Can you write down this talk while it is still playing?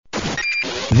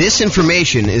This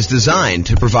information is designed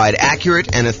to provide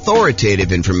accurate and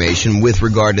authoritative information with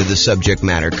regard to the subject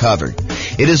matter covered.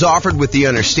 It is offered with the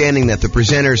understanding that the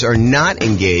presenters are not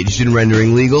engaged in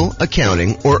rendering legal,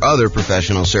 accounting, or other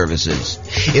professional services.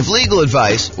 If legal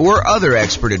advice or other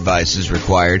expert advice is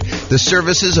required, the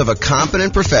services of a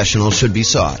competent professional should be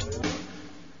sought.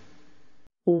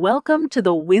 Welcome to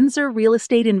the Windsor Real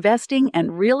Estate Investing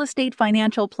and Real Estate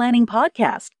Financial Planning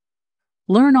Podcast.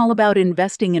 Learn all about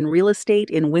investing in real estate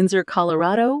in Windsor,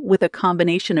 Colorado, with a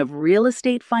combination of real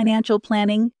estate financial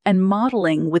planning and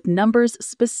modeling with numbers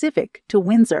specific to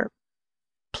Windsor.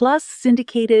 Plus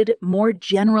syndicated, more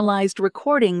generalized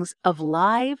recordings of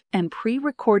live and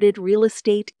pre-recorded real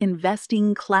estate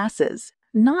investing classes,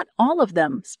 not all of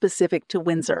them specific to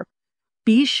Windsor.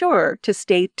 Be sure to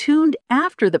stay tuned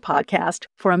after the podcast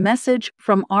for a message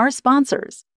from our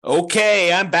sponsors.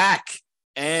 Okay, I'm back.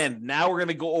 And now we're going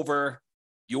to go over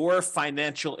your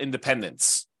financial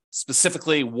independence.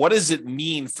 Specifically, what does it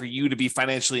mean for you to be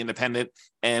financially independent?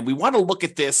 And we want to look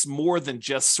at this more than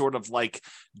just sort of like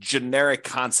generic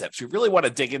concepts. We really want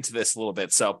to dig into this a little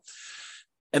bit.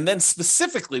 And then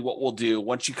specifically what we'll do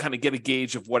once you kind of get a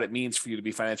gauge of what it means for you to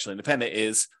be financially independent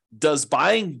is, does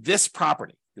buying this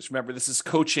property, because remember, this is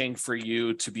coaching for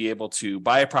you to be able to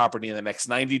buy a property in the next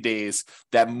 90 days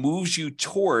that moves you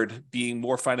toward being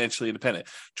more financially independent,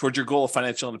 toward your goal of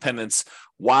financial independence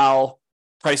while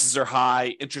prices are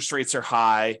high, interest rates are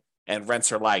high, and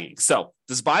rents are lagging. So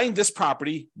does buying this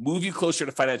property move you closer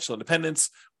to financial independence?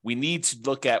 We need to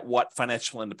look at what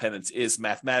financial independence is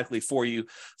mathematically for you.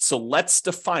 So let's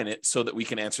define it so that we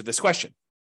can answer this question.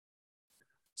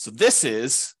 So this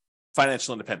is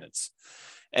financial independence.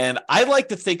 And I like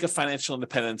to think of financial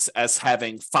independence as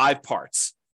having 5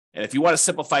 parts. And if you want to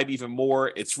simplify it even more,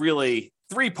 it's really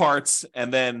 3 parts,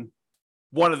 and then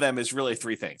one of them is really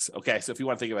 3 things. Okay, so if you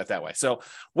want to think about it that way. So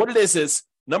what it is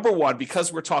number one,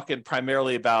 because we're talking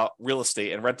primarily about real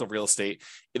estate and rental real estate,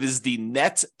 it is the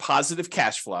net positive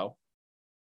cash flow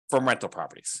from rental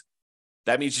properties.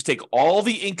 That means you take all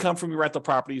the income from your rental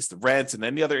properties, the rent, and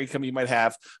any other income you might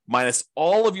have, minus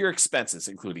all of your expenses,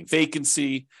 including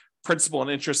vacancy, principal and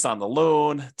interest on the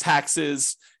loan,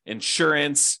 taxes,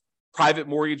 insurance, private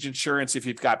mortgage insurance if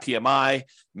you've got PMI,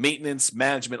 maintenance,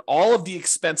 management, all of the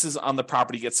expenses on the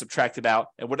property get subtracted out.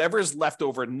 And whatever is left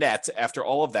over net after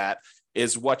all of that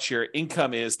is what your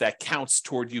income is that counts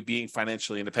toward you being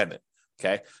financially independent.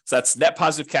 Okay, so that's net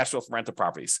positive cash flow from rental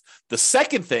properties. The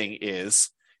second thing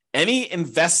is any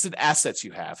invested assets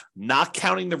you have, not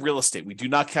counting the real estate. We do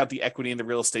not count the equity in the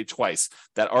real estate twice.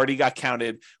 That already got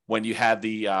counted when you had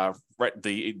the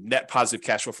net positive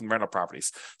cash flow from rental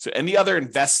properties. So any other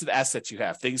invested assets you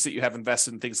have, things that you have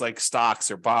invested in things like stocks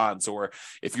or bonds, or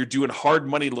if you're doing hard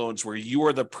money loans where you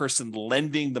are the person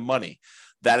lending the money,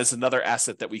 that is another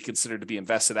asset that we consider to be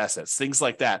invested assets. Things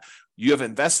like that. You have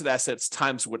invested assets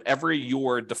times whatever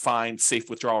your defined safe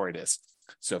withdrawal rate is.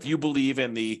 So if you believe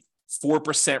in the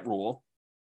 4% rule,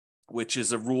 which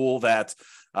is a rule that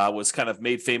was kind of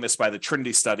made famous by the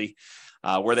Trinity study,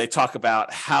 where they talk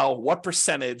about what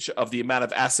percentage of the amount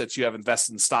of assets you have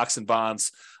invested in stocks and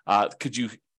bonds could you,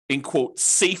 in quote,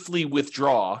 safely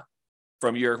withdraw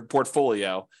from your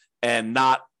portfolio and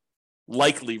not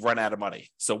likely run out of money.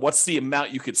 So what's the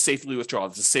amount you could safely withdraw?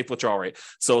 It's a safe withdrawal rate.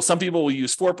 So some people will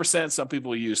use 4%, some people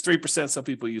will use 3%, some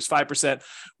people use 5%.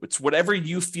 It's whatever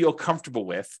you feel comfortable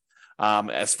with.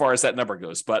 As far as that number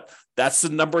goes. But that's the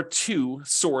number 2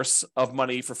 source of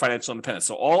money for financial independence.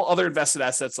 So all other invested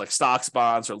assets like stocks,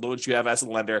 bonds, or loans you have as a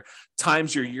lender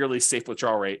times your yearly safe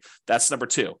withdrawal rate, that's number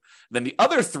 2. Then the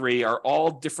other 3 are all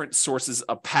different sources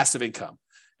of passive income.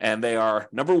 And they are,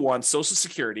 number 1, Social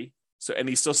Security. So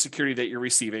any Social Security that you're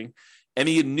receiving.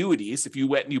 Any annuities, if you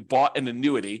went and you bought an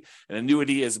annuity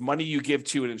is money you give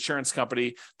to an insurance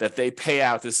company that they pay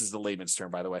out. This is the layman's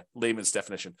term, by the way, layman's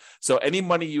definition. So any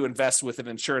money you invest with an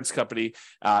insurance company,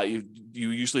 you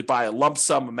usually buy a lump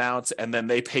sum amount, and then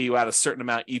they pay you out a certain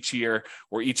amount each year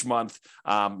or each month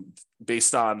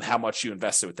based on how much you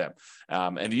invested with them.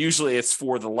 And usually it's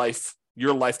for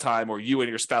your lifetime, or you and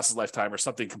your spouse's lifetime, or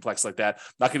something complex like that. I'm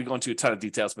not going to go into a ton of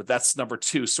details, but that's number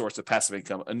 2 source of passive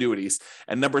income, annuities.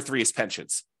 And number 3 is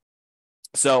pensions.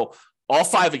 So all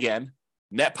 5 again,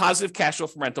 net positive cash flow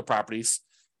from rental properties,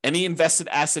 any invested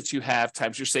assets you have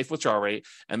times your safe withdrawal rate,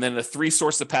 and then the 3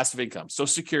 sources of passive income, Social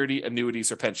Security,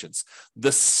 annuities, or pensions.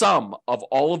 The sum of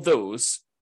all of those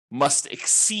must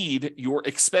exceed your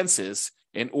expenses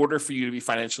in order for you to be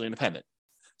financially independent.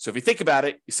 So if you think about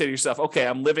it, you say to yourself, okay,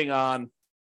 I'm living on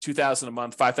 $2,000 a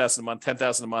month, $5,000 a month,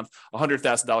 $10,000 a month,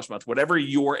 $100,000 a month, whatever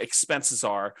your expenses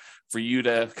are for you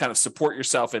to kind of support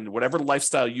yourself in whatever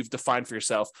lifestyle you've defined for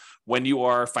yourself when you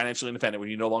are financially independent, when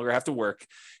you no longer have to work.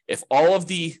 If all of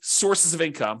the sources of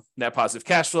income, net positive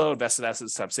cash flow, invested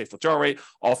assets times safe withdrawal rate,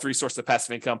 all three sources of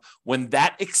passive income, when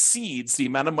that exceeds the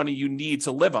amount of money you need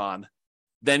to live on,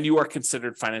 then you are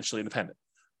considered financially independent.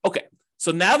 Okay,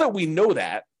 so now that we know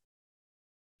that,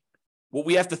 what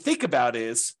we have to think about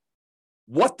is,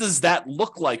 what does that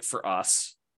look like for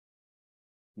us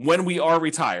when we are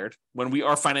retired, when we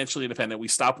are financially independent, we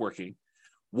stop working?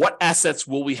 What assets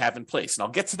will we have in place? And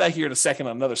I'll get to that here in a second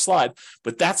on another slide,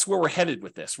 but that's where we're headed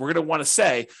with this. We're going to want to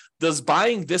say, does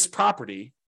buying this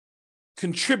property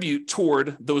contribute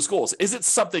toward those goals? Is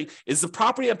the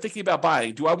property I'm thinking about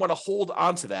buying, do I want to hold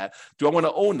on to that? Do I want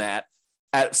to own that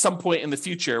at some point in the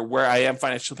future where I am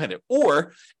financially independent?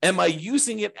 Or am I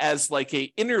using it as like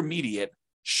a intermediate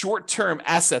short-term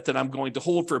asset that I'm going to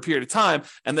hold for a period of time,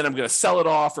 and then I'm going to sell it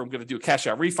off, or I'm going to do a cash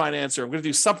out refinance, or I'm going to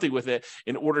do something with it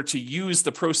in order to use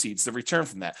the proceeds, the return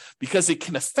from that, because it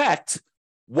can affect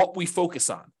what we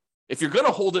focus on. If you're going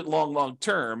to hold it long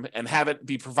term and have it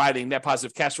be providing net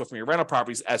positive cash flow from your rental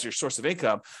properties as your source of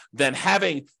income, then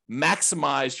having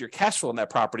maximized your cash flow on that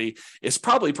property is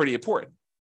probably pretty important.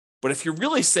 But if you're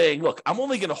really saying, look, I'm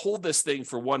only going to hold this thing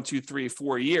for 1, 2, 3,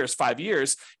 4 years, 5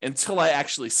 years until I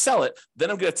actually sell it, then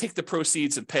I'm going to take the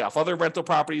proceeds and pay off other rental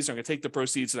properties. I'm going to take the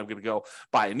proceeds and I'm going to go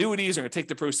buy annuities. I'm going to take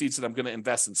the proceeds and I'm going to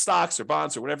invest in stocks or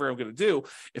bonds or whatever I'm going to do.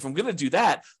 If I'm going to do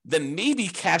that, then maybe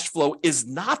cash flow is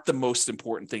not the most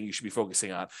important thing you should be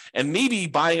focusing on. And maybe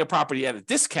buying a property at a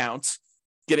discount,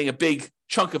 getting a big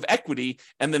chunk of equity,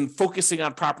 and then focusing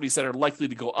on properties that are likely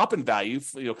to go up in value,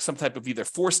 some type of either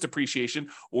forced appreciation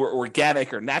or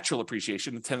organic or natural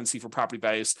appreciation, the tendency for property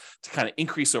values to kind of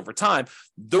increase over time,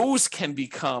 those can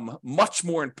become much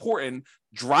more important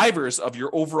drivers of your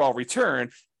overall return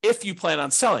if you plan on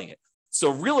selling it. So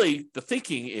really the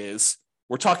thinking is,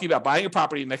 we're talking about buying a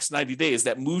property in the next 90 days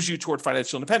that moves you toward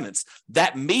financial independence.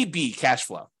 That may be cash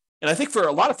flow. And I think for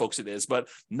a lot of folks it is, but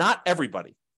not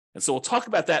everybody. And so we'll talk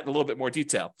about that in a little bit more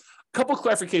detail. A couple of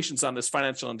clarifications on this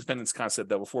financial independence concept,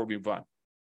 though, before we move on.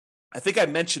 I think I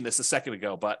mentioned this a second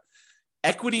ago, but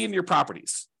equity in your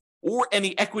properties or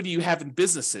any equity you have in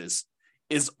businesses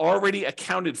is already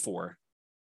accounted for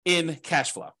in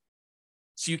cash flow.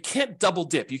 So you can't double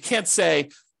dip. You can't say,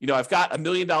 I've got $1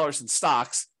 million in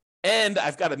stocks and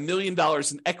I've got $1 million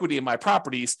in equity in my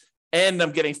properties and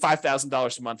I'm getting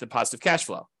 $5,000 a month in positive cash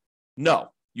flow. No.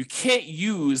 You can't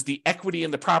use the equity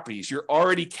in the properties. You're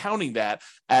already counting that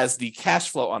as the cash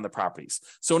flow on the properties.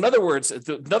 So in other words,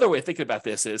 another way of thinking about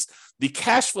this is the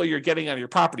cash flow you're getting on your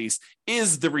properties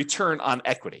is the return on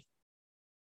equity.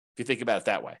 If you think about it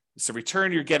that way, it's the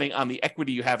return you're getting on the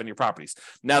equity you have in your properties.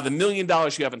 Now, the $1 million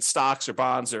you have in stocks or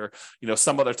bonds or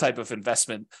some other type of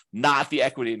investment, not the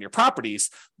equity in your properties,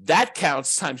 that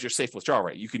counts times your safe withdrawal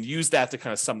rate. You can use that to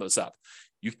kind of sum those up.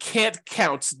 You can't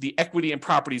count the equity in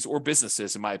properties or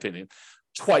businesses, in my opinion,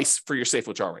 twice for your safe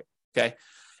withdrawal rate, okay?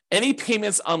 Any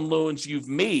payments on loans you've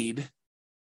made,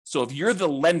 so if you're the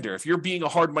lender, if you're being a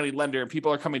hard money lender and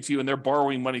people are coming to you and they're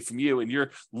borrowing money from you and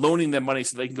you're loaning them money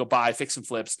so they can go buy fix and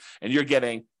flips and you're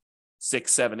getting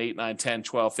 6, 7, 8, 9, 10,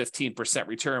 12, 15%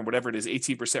 return, whatever it is,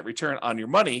 18% return on your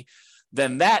money,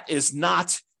 then that is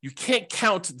not, you can't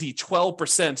count the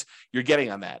 12% you're getting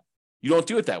on that. You don't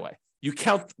do it that way. You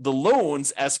count the loans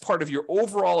as part of your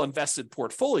overall invested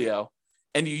portfolio,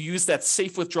 and you use that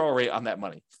safe withdrawal rate on that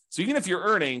money. So even if you're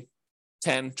earning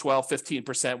 10, 12,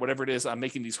 15%, whatever it is on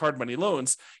making these hard money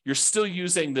loans, you're still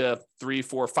using the 3,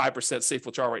 4, 5% safe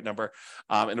withdrawal rate number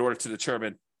in order to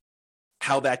determine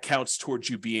how that counts towards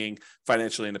you being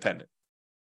financially independent.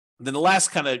 Then the last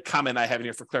kind of comment I have in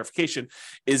here for clarification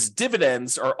is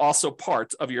dividends are also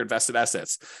part of your invested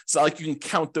assets. So like you can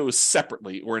count those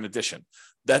separately or in addition.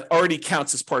 That already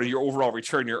counts as part of your overall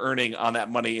return you're earning on that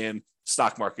money in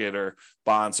stock market or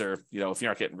bonds, or, if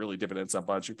you're not getting really dividends on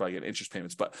bonds, you're probably getting interest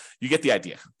payments, but you get the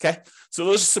idea. Okay. So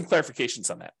those are some clarifications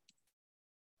on that.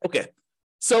 Okay.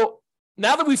 So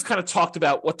now that we've kind of talked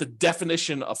about what the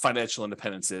definition of financial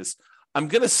independence is, I'm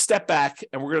going to step back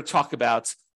and we're going to talk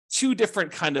about two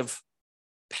different kind of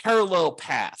parallel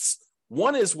paths.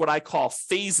 One is what I call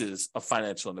phases of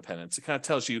financial independence. It kind of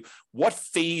tells you what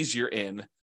phase you're in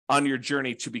on your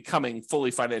journey to becoming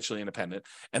fully financially independent.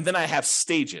 And then I have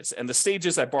stages. And the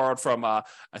stages I borrowed from, I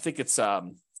think it's,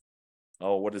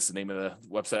 what is the name of the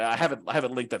website? I have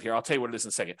it linked up here. I'll tell you what it is in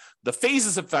a second. The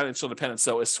phases of financial independence,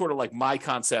 though, is sort of like my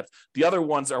concept. The other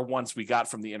ones are ones we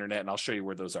got from the internet, and I'll show you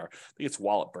where those are. I think it's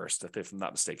Wallet Burst, if I'm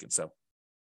not mistaken. So,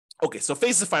 okay, so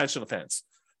phases of financial independence.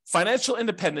 financial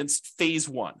independence phase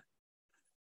one.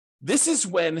 This is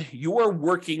when you're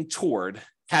working toward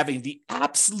having the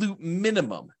absolute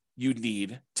minimum you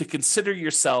need to consider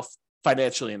yourself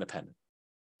financially independent.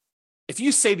 If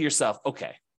you say to yourself,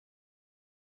 okay,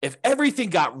 if everything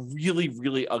got really,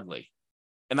 really ugly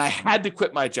and I had to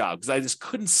quit my job because I just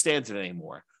couldn't stand it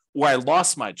anymore, or I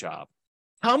lost my job,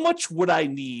 how much would I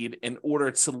need in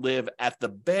order to live at the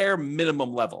bare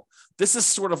minimum level? This is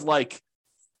sort of like,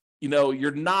 you're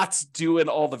not doing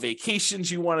all the vacations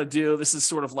you want to do. This is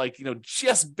sort of like,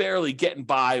 just barely getting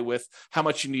by with how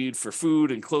much you need for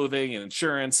food and clothing and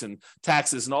insurance and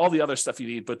taxes and all the other stuff you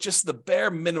need, but just the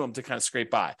bare minimum to kind of scrape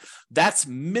by. That's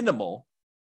minimal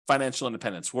financial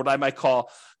independence, what I might call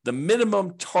the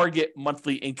minimum target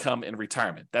monthly income in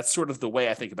retirement. That's sort of the way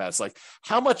I think about it. It's like,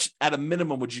 how much at a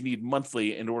minimum would you need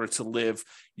monthly in order to live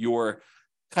your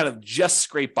kind of just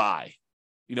scrape by?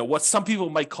 What some people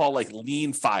might call like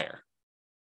lean financial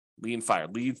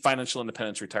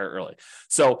independence, retire early.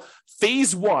 So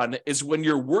phase one is when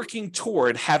you're working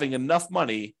toward having enough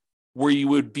money where you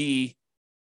would be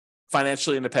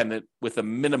financially independent with a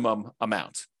minimum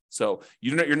amount. So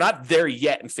you're not there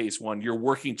yet in phase one. You're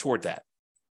working toward that.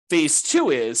 Phase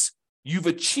two is you've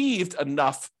achieved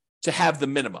enough to have the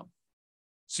minimum.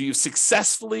 So you've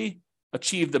successfully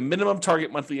achieved the minimum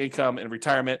target monthly income in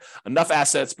retirement, enough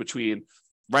assets between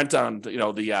rent on,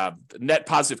 the net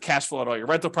positive cash flow on all your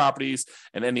rental properties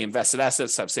and any invested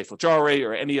assets have safe withdrawal rate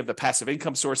or any of the passive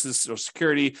income sources, Social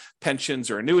Security,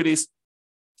 pensions, or annuities.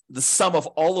 The sum of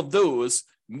all of those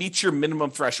meets your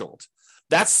minimum threshold.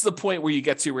 That's the point where you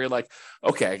get to where you're like,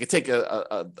 okay, I could take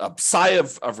a sigh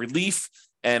of relief.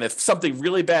 And if something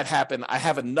really bad happened, I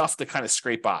have enough to kind of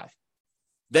scrape by.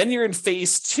 Then you're in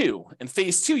phase two. In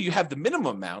phase two, you have the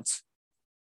minimum amount,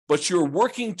 but you're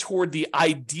working toward the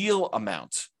ideal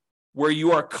amount where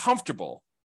you are comfortable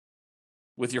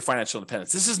with your financial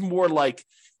independence. This is more like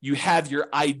you have your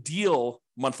ideal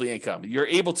monthly income. You're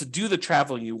able to do the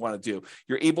traveling you want to do.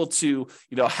 You're able to,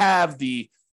 have the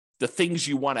things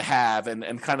you want to have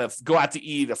and kind of go out to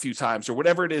eat a few times or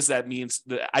whatever it is that means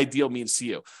the ideal means to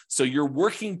you. So you're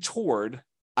working toward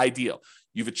ideal.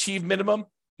 You've achieved minimum.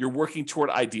 You're working toward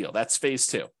ideal. That's phase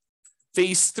two.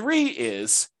 Phase three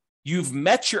is you've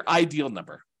met your ideal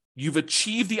number. You've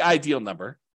achieved the ideal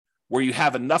number where you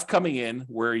have enough coming in,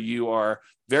 where you are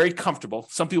very comfortable.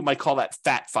 Some people might call that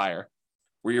fat fire,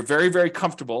 where you're very, very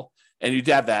comfortable and you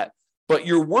have that, but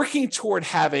you're working toward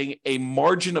having a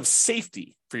margin of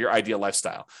safety for your ideal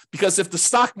lifestyle. Because if the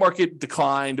stock market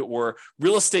declined or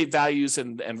real estate values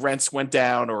and rents went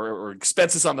down or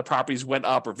expenses on the properties went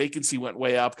up or vacancy went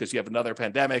way up because you have another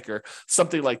pandemic or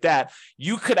something like that,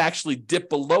 you could actually dip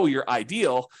below your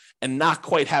ideal and not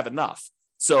quite have enough.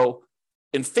 So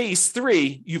in phase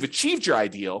three, you've achieved your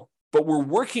ideal, but we're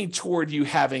working toward you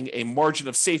having a margin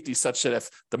of safety such that if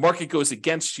the market goes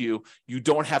against you, you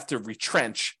don't have to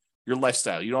retrench your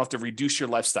lifestyle. You don't have to reduce your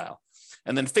lifestyle.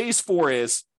 And then phase four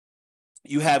is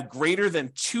you have greater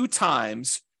than 2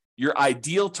 times your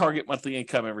ideal target monthly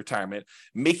income in retirement,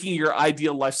 making your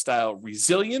ideal lifestyle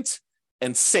resilient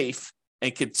and safe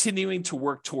and continuing to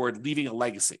work toward leaving a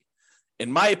legacy.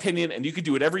 In my opinion, and you can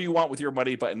do whatever you want with your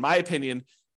money, but in my opinion,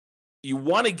 you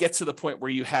want to get to the point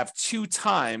where you have 2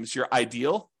 times your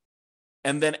ideal.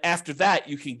 And then after that,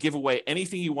 you can give away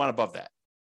anything you want above that.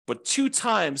 But 2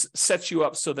 times sets you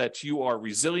up so that you are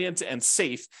resilient and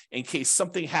safe in case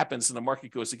something happens and the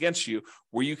market goes against you,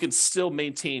 where you can still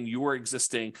maintain your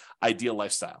existing ideal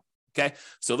lifestyle. Okay.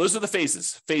 So those are the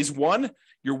phases. Phase 1,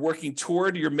 you're working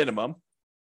toward your minimum.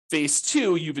 Phase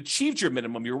 2, you've achieved your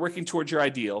minimum. You're working towards your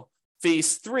ideal.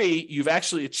 Phase 3, you've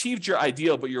actually achieved your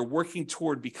ideal, but you're working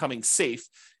toward becoming safe.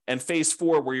 And phase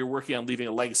 4, where you're working on leaving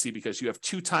a legacy because you have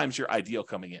 2 times your ideal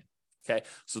coming in. Okay,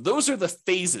 so those are the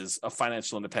phases of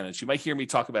financial independence. You might hear me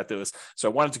talk about those. So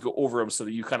I wanted to go over them so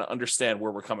that you kind of understand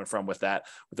where we're coming from with that,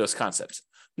 with those concepts.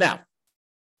 Now,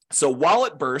 so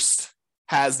Wallet Burst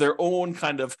has their own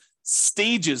kind of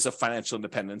stages of financial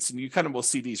independence, and you kind of will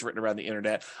see these written around the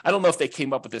internet. I don't know if they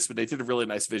came up with this, but they did a really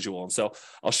nice visual. And so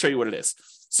I'll show you what it is.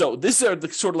 So these are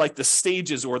the sort of like the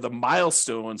stages or the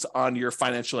milestones on your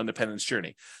financial independence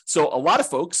journey. So a lot of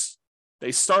folks,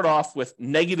 they start off with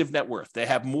negative net worth. They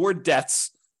have more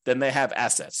debts than they have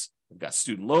assets. They've got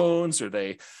student loans, or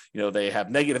they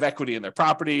have negative equity in their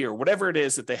property, or whatever it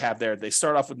is that they have there. They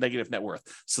start off with negative net worth.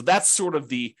 So that's sort of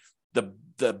the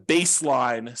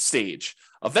baseline stage.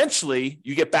 Eventually,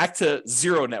 you get back to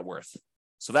 0 net worth.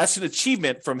 So that's an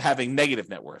achievement from having negative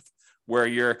net worth, where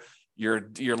your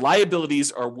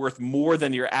liabilities are worth more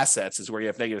than your assets, is where you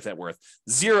have negative net worth.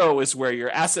 0 is where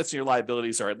your assets and your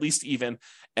liabilities are at least even,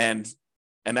 and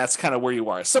And that's kind of where you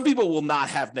are. Some people will not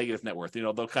have negative net worth.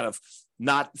 They'll kind of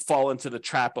not fall into the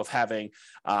trap of having,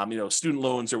 student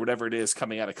loans or whatever it is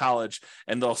coming out of college,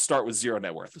 and they'll start with zero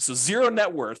net worth. So zero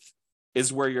net worth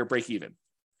is where you're break even.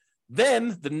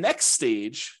 Then the next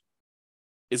stage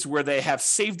is where they have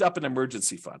saved up an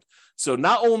emergency fund. So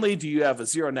not only do you have a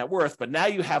zero net worth, but now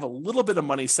you have a little bit of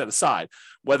money set aside,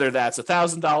 whether that's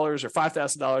 $1,000 or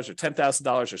 $5,000 or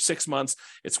 $10,000 or 6 months.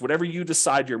 It's whatever you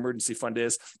decide your emergency fund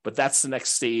is, but that's the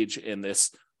next stage in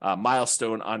this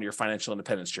milestone on your financial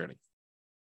independence journey.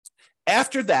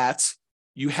 After that,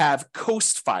 you have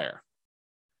Coast Fire.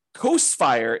 Coast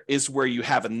Fire is where you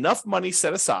have enough money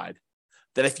set aside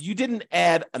that if you didn't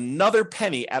add another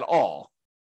penny at all,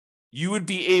 you would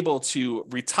be able to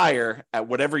retire at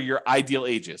whatever your ideal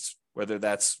age is, whether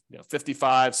that's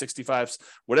 55, 65,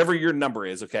 whatever your number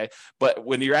is, okay? But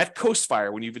when you're at Coast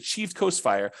Fire, when you've achieved Coast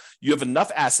Fire, you have enough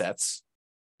assets,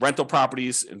 rental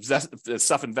properties,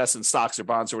 stuff invested in stocks or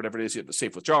bonds or whatever it is, you have the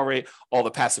safe withdrawal rate, all the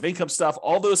passive income stuff,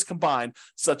 all those combined,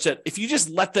 such that if you just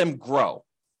let them grow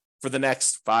for the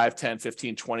next 5, 10,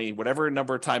 15, 20, whatever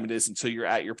number of time it is until you're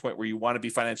at your point where you want to be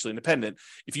financially independent,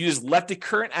 if you just let the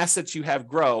current assets you have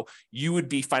grow, you would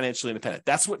be financially independent.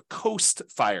 That's what Coast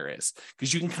Fire is,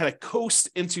 because you can kind of coast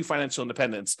into financial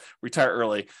independence, retire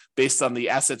early based on the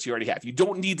assets you already have. You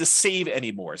don't need to save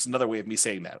anymore. It's another way of me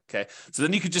saying that, okay? So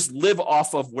then you could just live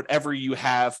off of whatever you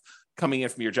have coming in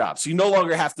from your job. So you no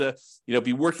longer have to,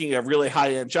 be working a really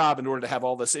high-end job in order to have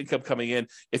all this income coming in.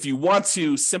 If you want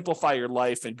to simplify your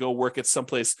life and go work at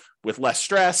someplace with less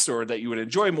stress or that you would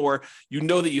enjoy more, you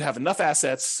know that you have enough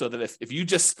assets so that if you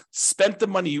just spent the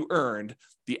money you earned,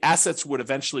 the assets would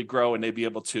eventually grow and they'd be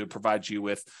able to provide you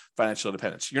with financial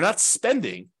independence. You're not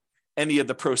spending any of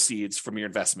the proceeds from your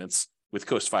investments with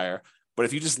Coast Fire, but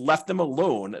if you just left them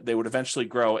alone, they would eventually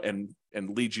grow and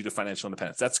lead you to financial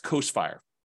independence. That's Coast Fire.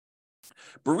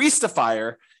 Barista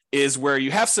Fire is where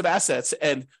you have some assets,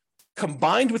 and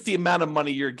combined with the amount of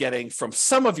money you're getting from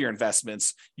some of your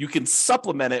investments, you can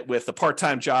supplement it with a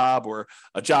part-time job or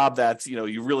a job that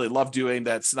you really love doing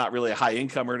that's not really a high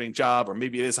income earning job, or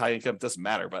maybe it is high income, it doesn't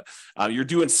matter, but you're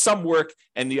doing some work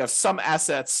and you have some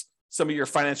assets, some of your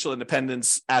financial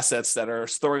independence assets that are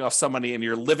throwing off some money, and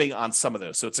you're living on some of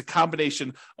those. So it's a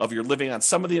combination of you're living on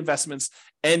some of the investments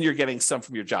and you're getting some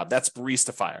from your job. That's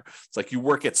Barista Fire. It's like you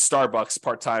work at Starbucks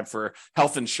part-time for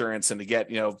health insurance and to get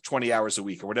 20 hours a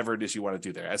week or whatever it is you want to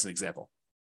do there, as an example.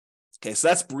 Okay, so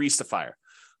that's Barista Fire.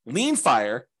 Lean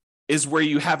Fire is where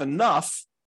you have enough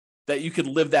that you could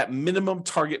live that minimum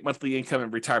target monthly income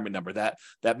and retirement number, that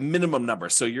minimum number.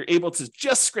 So you're able to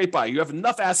just scrape by. You have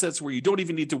enough assets where you don't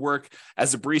even need to work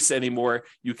as a barista anymore.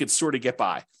 You could sort of get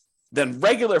by. Then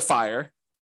Regular Fire,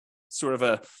 sort of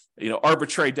a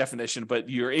arbitrary definition, but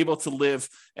you're able to live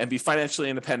and be financially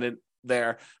independent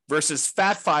there, versus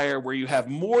Fat Fire, where you have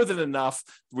more than enough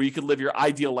where you can live your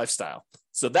ideal lifestyle.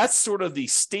 So that's sort of the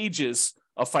stages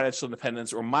of financial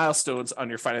independence or milestones on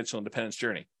your financial independence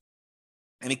journey.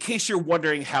 And in case you're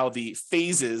wondering how the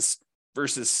phases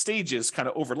versus stages kind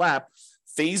of overlap,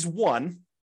 phase 1,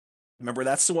 remember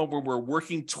that's the one where we're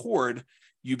working toward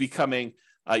you becoming,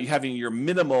 you having your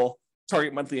minimal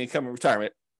target monthly income and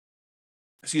retirement.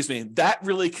 That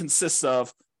really consists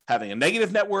of having a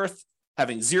negative net worth,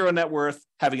 having zero net worth,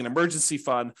 having an emergency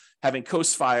fund, having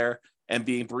Coast Fire, and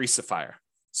being Barista Fire.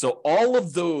 So all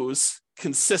of those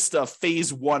consist of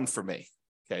phase 1 for me.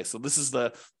 Okay, so this is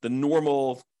the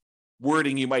normal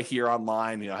wording you might hear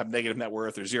online, have negative net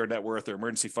worth or zero net worth or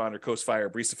emergency fund or Coast Fire or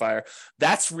Barista Fire.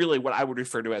 That's really what I would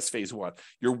refer to as phase 1.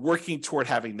 You're working toward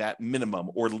having that minimum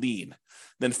or lean.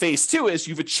 Then phase 2 is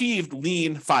you've achieved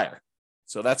Lean Fire.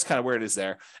 So that's kind of where it is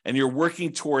there. And you're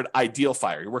working toward Ideal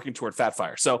Fire. You're working toward Fat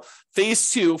Fire. So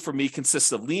phase 2 for me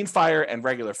consists of Lean Fire and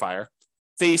Regular Fire.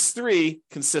 Phase 3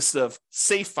 consists of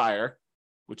Safe Fire,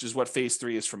 which is what phase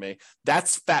 3 is for me.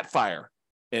 That's Fat Fire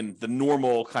in the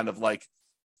normal kind of like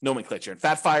nomenclature. And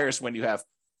Fat Fire is when you have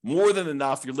more than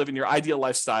enough, you're living your ideal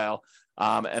lifestyle.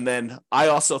 And then I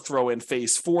also throw in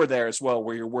phase 4 there as well,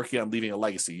 where you're working on leaving a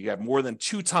legacy. You have more than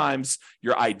 2 times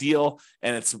your ideal,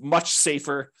 and it's much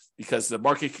safer because the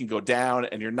market can go down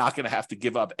and you're not going to have to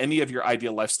give up any of your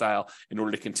ideal lifestyle in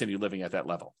order to continue living at that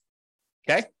level.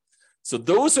 Okay. So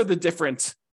those are the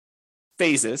different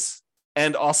phases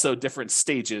and also different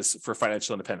stages for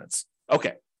financial independence.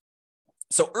 Okay.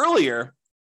 So earlier,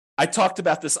 I talked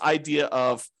about this idea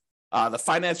of the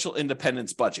financial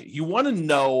independence budget. You want to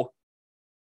know,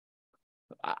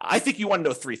 I think you want to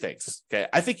know 3 things. Okay.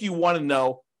 I think you want to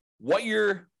know what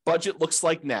your budget looks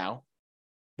like now,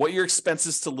 what your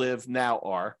expenses to live now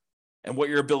are, and what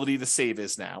your ability to save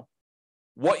is now,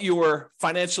 what your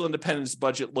financial independence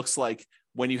budget looks like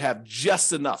when you have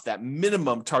just enough, that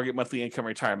minimum target monthly income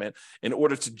retirement in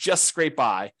order to just scrape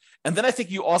by. And then I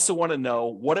think you also want to know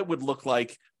what it would look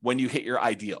like when you hit your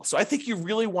ideal. So I think you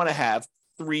really want to have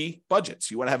 3 budgets.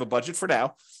 You want to have a budget for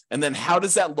now. And then how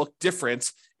does that look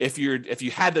different if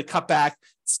you had to cut back,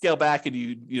 scale back, and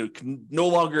you no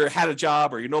longer had a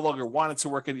job, or you no longer wanted to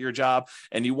work at your job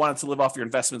and you wanted to live off your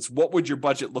investments? What would your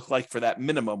budget look like for that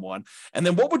minimum one? And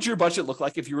then what would your budget look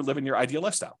like if you were living your ideal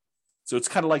lifestyle? So it's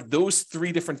kind of like those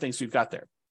 3 different things we've got there.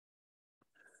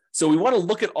 So we want to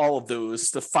look at all of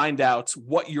those to find out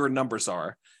what your numbers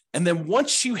are. And then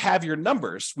once you have your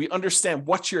numbers, we understand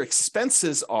what your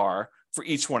expenses are for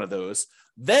each one of those.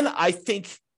 Then I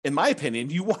think, in my opinion,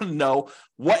 you want to know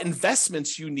what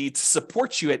investments you need to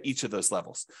support you at each of those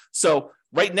levels. So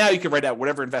right now you can write out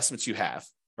whatever investments you have,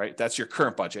 right? That's your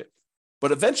current budget.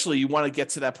 But eventually you want to get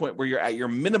to that point where you're at your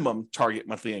minimum target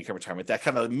monthly income retirement, that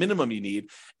kind of minimum you need.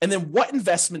 And then what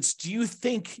investments do you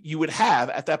think you would have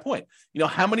at that point?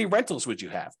 How many rentals would you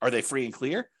have? Are they free and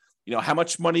clear? How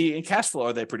much money in cash flow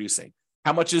are they producing?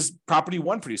 How much is property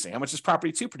 1 producing? How much is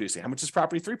property 2 producing? How much is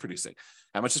property 3 producing?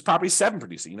 How much is property 7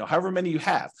 producing? However many you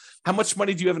have. How much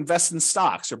money do you have invested in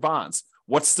stocks or bonds?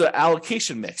 What's the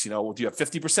allocation mix? Do you have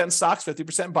 50% in stocks,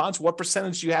 50% in bonds? What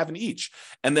percentage do you have in each?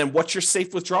 And then what's your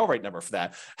safe withdrawal rate number for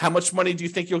that? How much money do you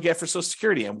think you'll get for Social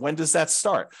Security? And when does that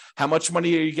start? How much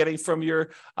money are you getting from your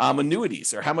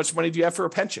annuities? Or how much money do you have for a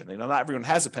pension? Not everyone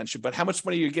has a pension, but how much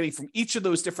money are you getting from each of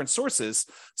those different sources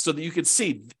so that you can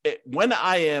see when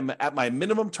I am at my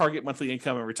minimum target monthly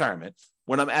income in retirement,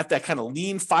 when I'm at that kind of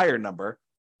lean fire number,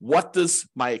 what does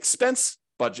my expense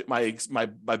budget, my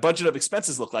budget of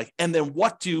expenses look like? And then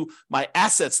what do my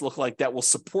assets look like that will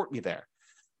support me there?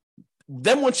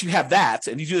 Then once you have that,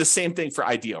 and you do the same thing for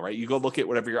ideal, right? You go look at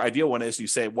whatever your ideal one is, you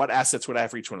say, what assets would I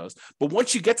have for each one of those? But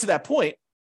once you get to that point,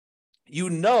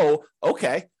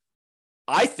 okay,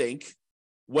 I think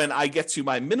when I get to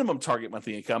my minimum target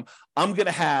monthly income, I'm going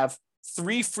to have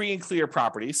 3 free and clear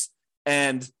properties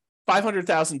and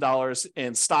 $500,000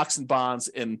 in stocks and bonds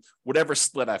in whatever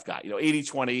split I've got,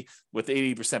 80-20 with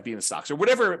 80% being in stocks, or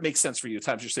whatever it makes sense for you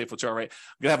times your safe withdrawal rate.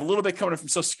 I'm going to have a little bit coming in from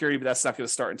Social Security, but that's not going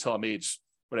to start until I'm age,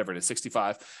 whatever it is,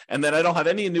 65. And then I don't have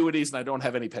any annuities and I don't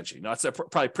have any pension. It's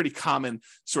probably pretty common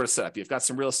sort of setup. You've got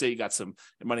some real estate, you got some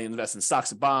money invested in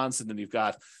stocks and bonds, and then you've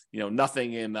got,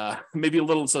 nothing in, maybe a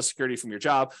little in Social Security from your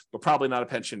job, but probably not a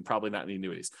pension, probably not any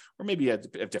annuities, or maybe a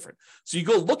different. So you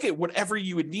go look at whatever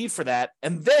you would need for that.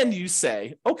 And then you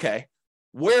say, okay,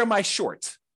 where am I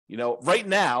short? Right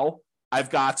now I've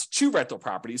got 2 rental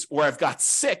properties, or I've got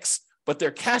 6, but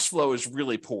their cash flow is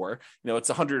really poor. It's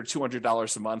 $100 or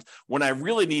 $200 a month when I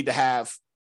really need to have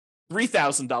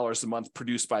 $3,000 a month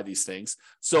produced by these things.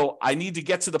 So I need to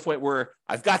get to the point where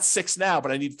I've got 6 now,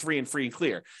 but I need 3 and free and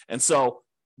clear. And so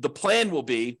the plan will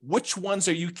be, which ones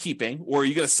are you keeping, or are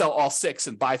you going to sell all 6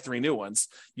 and buy 3 new ones?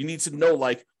 You need to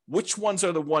know, which ones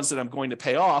are the ones that I'm going to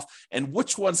pay off, and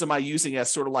which ones am I using as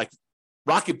sort of like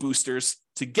rocket boosters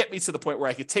to get me to the point where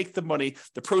I could take the money,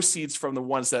 the proceeds from the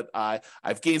ones that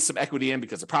I've gained some equity in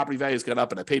because the property value has gone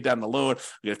up and I paid down the loan.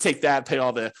 I'm going to take that, pay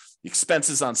all the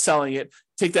expenses on selling it,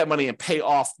 take that money and pay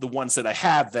off the ones that I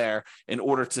have there in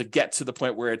order to get to the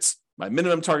point where it's my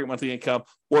minimum target monthly income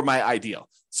or my ideal.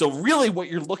 So really what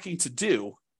you're looking to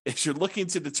do is you're looking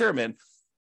to determine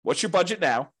what's your budget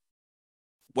now,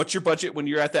 what's your budget when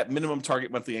you're at that minimum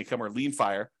target monthly income or lean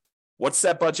fire, what's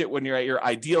that budget when you're at your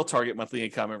ideal target monthly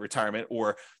income in retirement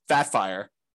or fat fire,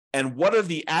 and what are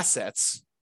the assets,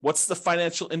 what's the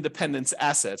financial independence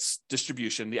assets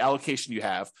distribution, the allocation you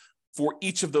have for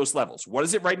each of those levels. What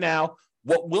is it right now?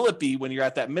 What will it be when you're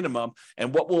at that minimum?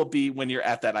 And what will it be when you're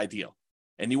at that ideal?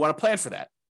 And you want to plan for that.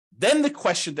 Then the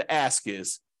question to ask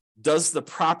is, does the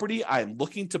property I'm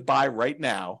looking to buy right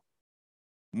now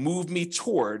move me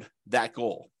toward that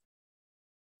goal?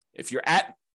 If you're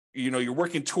at, you're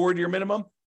working toward your minimum,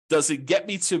 does it get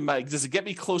me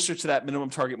closer to that minimum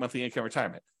target monthly income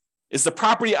retirement? Is the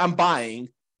property I'm buying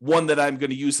one that I'm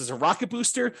going to use as a rocket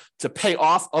booster to pay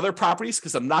off other properties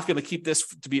because I'm not going to keep this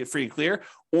to be free and clear?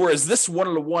 Or is this one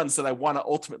of the ones that I want to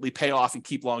ultimately pay off and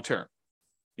keep long term?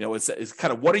 It's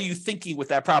kind of, what are you thinking with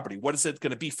that property? What is it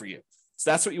going to be for you? So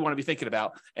that's what you want to be thinking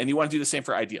about. And you want to do the same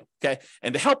for ideal. Okay.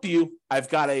 And to help you, I've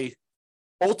got a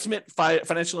ultimate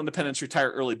financial independence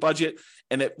retire early budget.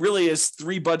 And it really is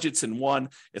 3 budgets in one.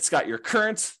 It's got your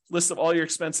current list of all your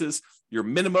expenses, your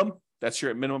minimum, that's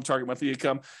your minimum target monthly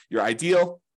income, your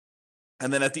ideal.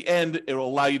 And then at the end, it will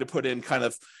allow you to put in kind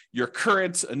of your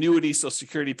current annuity, Social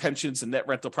Security, pensions, and net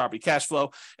rental property cash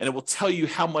flow. And it will tell you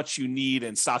how much you need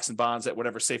in stocks and bonds at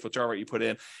whatever safe withdrawal rate you put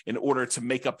in order to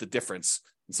make up the difference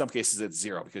In some cases, it's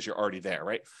zero because you're already there,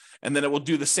 right? And then it will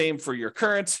do the same for your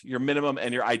current, your minimum,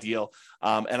 and your ideal.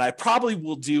 And I probably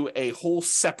will do a whole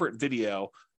separate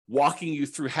video walking you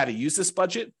through how to use this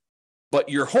budget. But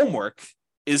your homework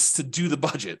is to do the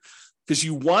budget because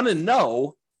you want to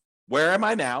know, where am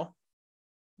I now?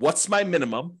 What's my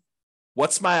minimum?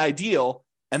 What's my ideal?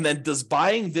 And then does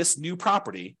buying this new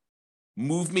property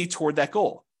move me toward that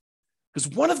goal? Because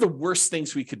one of the worst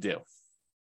things we could do,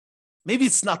 maybe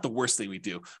it's not the worst thing we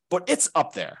do, but it's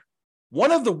up there.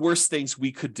 One of the worst things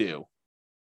we could do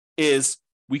is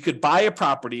we could buy a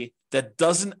property that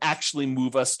doesn't actually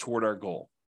move us toward our goal.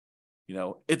 You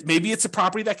know, maybe it's a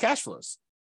property that cash flows,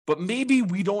 but maybe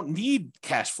we don't need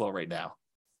cash flow right now.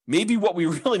 Maybe what we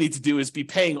really need to do is be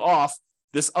paying off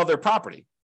this other property.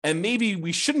 And maybe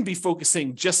we shouldn't be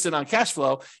focusing just in on cash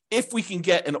flow if we can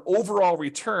get an overall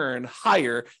return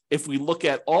higher if we look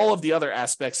at all of the other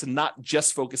aspects and not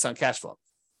just focus on cash flow.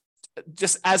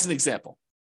 Just as an example,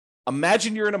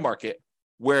 imagine you're in a market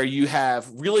where you have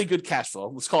really good cash flow.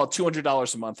 Let's call it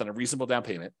 $200 a month on a reasonable down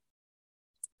payment.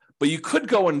 But you could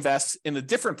go invest in a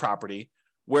different property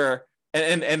where,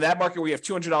 and that market where you have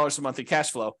 $200 a month in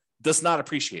cash flow does not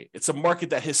appreciate. It's a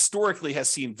market that historically has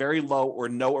seen very low or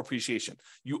no appreciation.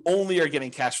 You only are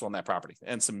getting cash flow on that property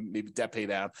and some maybe debt pay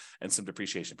down and some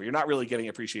depreciation, but you're not really getting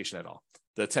appreciation at all.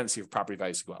 The tendency of property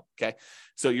values to go up. Okay.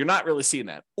 So you're not really seeing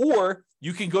that. Or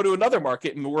you can go to another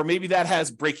market where maybe that has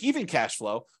break-even cash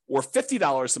flow or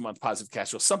 $50 a month positive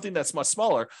cash flow, something that's much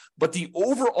smaller, but the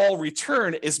overall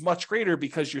return is much greater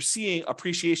because you're seeing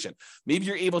appreciation. Maybe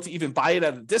you're able to even buy it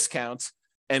at a discount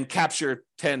and capture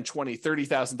 $10,000, $20,000,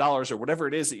 $30,000 or whatever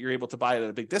it is that you're able to buy it at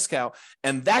a big discount.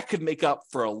 And that could make up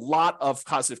for a lot of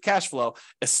positive cash flow,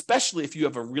 especially if you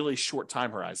have a really short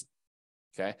time horizon.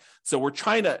 Okay. So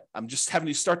I'm just having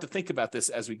you start to think about this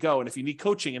as we go. And if you need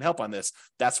coaching and help on this,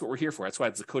 that's what we're here for. That's why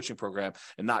it's a coaching program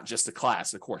and not just a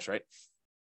class, of course, right?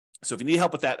 So if you need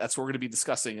help with that, that's what we're going to be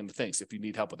discussing in the things if you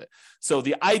need help with it. So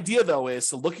the idea though is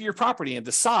to look at your property and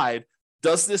decide,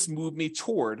 does this move me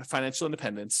toward financial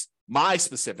independence, my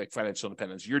specific financial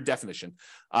independence, your definition,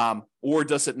 or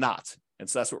does it not? And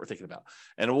so that's what we're thinking about.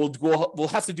 And we'll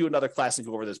have to do another class and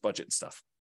go over this budget and stuff.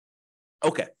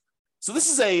 Okay. So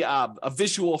this is a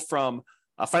visual from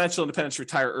Financial Independence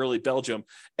Retire Early Belgium,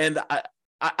 and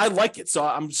I like it. So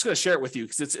I'm just going to share it with you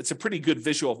because it's a pretty good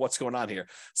visual of what's going on here.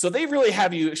 So they really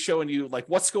have you showing you like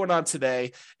what's going on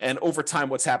today and over time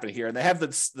what's happening here. And they have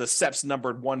the steps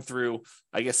numbered 1 through,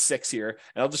 I guess, 6 here.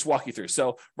 And I'll just walk you through.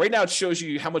 So right now it shows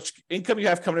you how much income you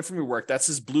have coming in from your work. That's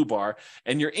this blue bar.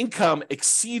 And your income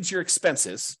exceeds your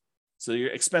expenses. So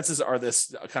your expenses are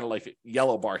this kind of like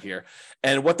yellow bar here.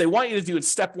 And what they want you to do in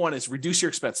step 1 is reduce your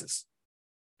expenses.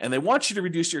 And they want you to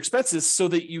reduce your expenses so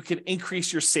that you can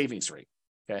increase your savings rate.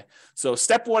 Okay. So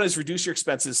step 1 is reduce your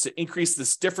expenses to increase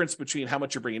this difference between how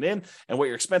much you're bringing in and what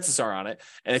your expenses are on it.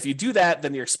 And if you do that,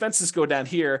 then your expenses go down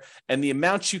here and the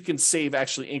amount you can save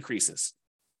actually increases.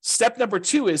 Step number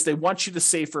 2 is they want you to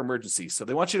save for emergencies. So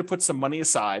they want you to put some money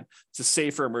aside to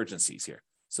save for emergencies here.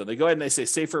 So they go ahead and they say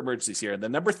save for emergencies here. And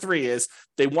then number 3 is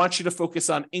they want you to focus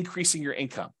on increasing your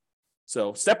income.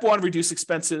 So step 1, reduce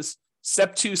expenses.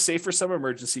 Step 2, save for some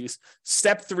emergencies.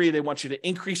 Step 3, they want you to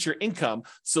increase your income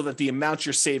so that the amount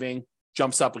you're saving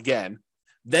jumps up again.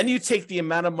 Then you take the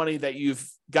amount of money that you've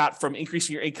got from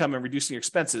increasing your income and reducing your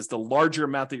expenses, the larger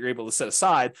amount that you're able to set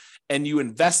aside, and you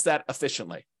invest that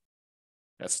efficiently.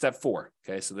 That's step 4.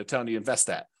 Okay, so they're telling you invest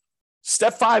that.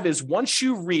 Step 5 is once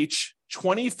you reach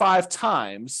 25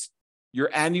 times your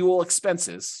annual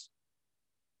expenses,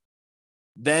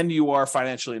 then you are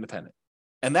financially independent.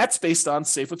 And that's based on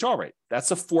safe withdrawal rate.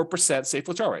 That's a 4% safe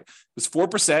withdrawal rate. Because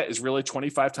 4% is really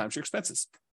 25 times your expenses.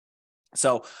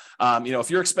 So,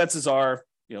 if your expenses are,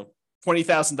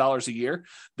 $20,000 a year,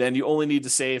 then you only need to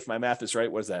save, my math is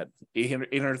right, what is that,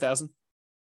 800,000?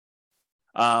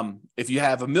 If you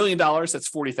have $1 million, that's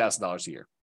 $40,000 a year.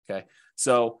 Okay.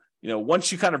 So,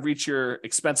 once you kind of reach your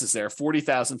expenses there,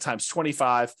 40,000 times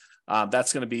 25,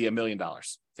 that's going to be $1 million.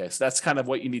 Okay. So that's kind of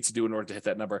what you need to do in order to hit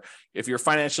that number. If you're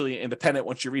financially independent,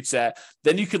 once you reach that,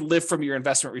 then you can live from your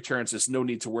investment returns. There's no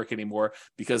need to work anymore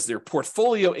because their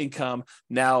portfolio income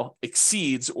now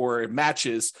exceeds or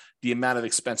matches the amount of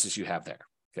expenses you have there.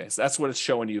 Okay. So that's what it's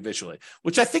showing you visually,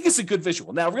 which I think is a good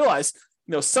visual. Now realize,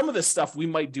 some of this stuff we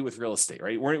might do with real estate,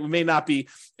 right? We may not be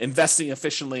investing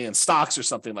efficiently in stocks or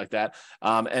something like that.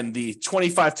 And the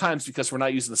 25 times, because we're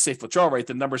not using the safe withdrawal rate,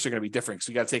 the numbers are going to be different. So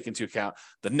we got to take into account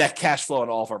the net cash flow on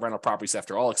all of our rental properties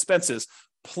after all expenses.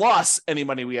 plus any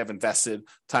money we have invested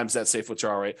times that safe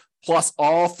withdrawal rate, plus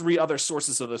all three other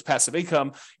sources of this passive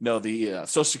income, the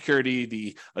Social Security,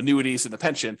 the annuities, and the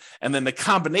pension. And then the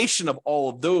combination of all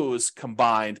of those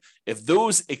combined, if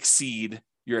those exceed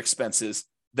your expenses,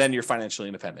 then you're financially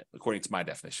independent, according to my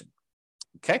definition.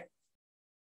 Okay?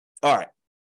 All right.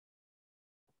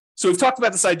 So we've talked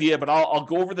about this idea, but I'll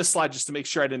go over this slide just to make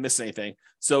sure I didn't miss anything.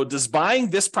 So does buying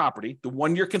this property, the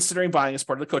one you're considering buying as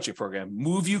part of the coaching program,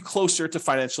 move you closer to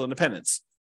financial independence?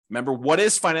 Remember, what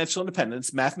is financial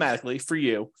independence mathematically for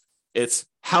you? It's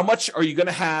how much are you going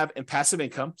to have in passive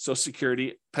income, Social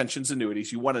Security, pensions,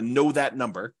 annuities. You want to know that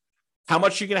number. How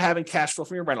much you're going to have in cash flow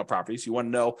from your rental properties. You want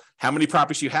to know how many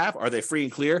properties you have. Are they free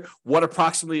and clear? What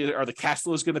approximately are the cash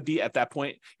flows going to be at that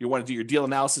point? You want to do your deal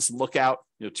analysis and look out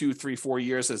 2, 3, 4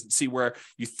 years and see where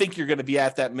you think you're going to be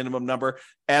at that minimum number.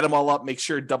 Add them all up, make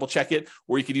sure, double check it,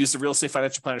 or you could use the Real Estate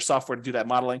Financial Planner software to do that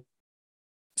modeling.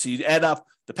 So you add up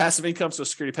the passive income, Social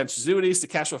Security, pensions, annuities, the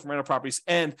cash flow from rental properties,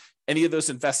 and any of those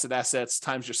invested assets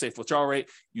times your safe withdrawal rate.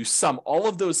 You sum all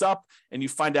of those up and you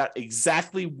find out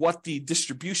exactly what the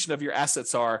distribution of your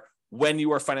assets are when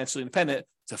you are financially independent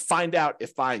to find out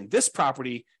if buying this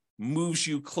property moves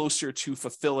you closer to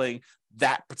fulfilling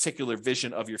that particular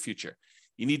vision of your future.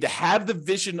 You need to have the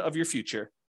vision of your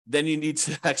future. Then you need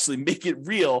to actually make it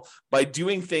real by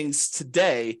doing things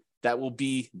today that will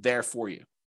be there for you.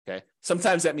 Okay.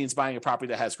 Sometimes that means buying a property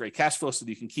that has great cash flow so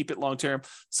that you can keep it long-term.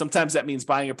 Sometimes that means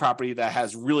buying a property that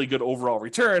has really good overall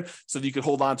return so that you can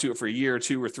hold on to it for a year or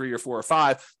 2 or 3 or 4 or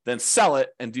 5, then sell it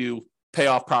and do pay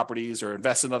off properties or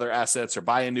invest in other assets or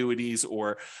buy annuities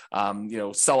or,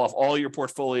 sell off all your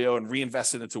portfolio and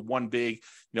reinvest it into one big,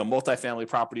 multifamily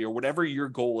property or whatever your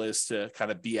goal is to kind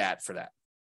of be at for that.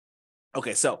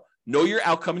 Okay. So know your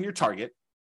outcome and your target.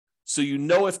 So you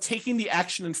know if taking the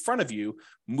action in front of you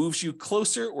moves you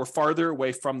closer or farther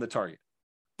away from the target.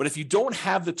 But if you don't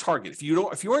have the target, if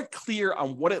you aren't clear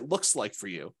on what it looks like for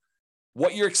you,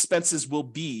 what your expenses will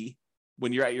be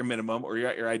when you're at your minimum or you're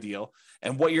at your ideal,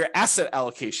 and what your asset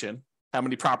allocation, how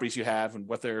many properties you have and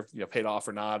what they're paid off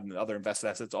or not, and other invested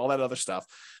assets, all that other stuff,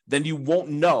 then you won't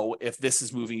know if this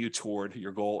is moving you toward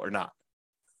your goal or not.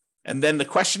 And then the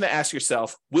question to ask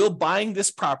yourself, will buying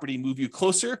this property move you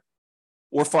closer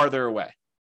or farther away?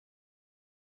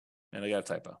 And I got a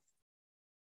typo.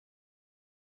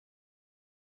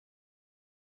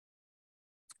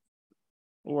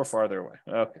 Or farther away.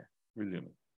 Okay,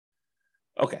 resuming.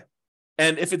 Okay.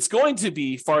 And if it's going to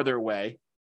be farther away,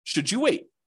 should you wait?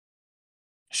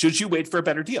 Should you wait for a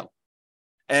better deal?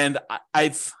 And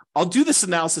I'll do this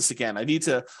analysis again.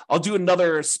 I'll do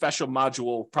another special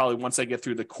module probably once I get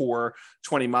through the core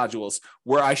 20 modules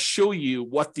where I show you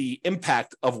what the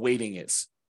impact of waiting is.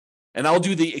 And I'll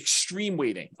do the extreme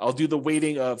waiting. I'll do the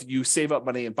waiting of you save up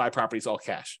money and buy properties all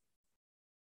cash.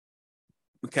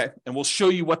 Okay. And we'll show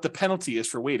you what the penalty is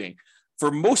for waiting.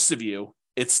 For most of you,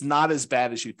 it's not as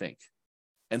bad as you think.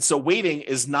 And so waiting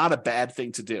is not a bad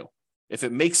thing to do. If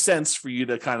it makes sense for you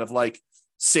to kind of like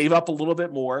save up a little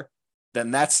bit more,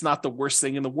 then that's not the worst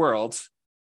thing in the world.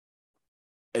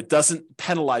 It doesn't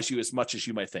penalize you as much as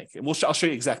you might think. And I'll show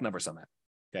you exact numbers on that.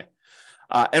 Okay.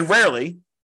 And rarely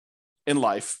in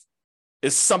life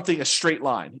is something a straight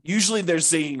line. Usually there's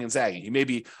zigging and zagging. You may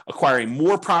be acquiring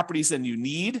more properties than you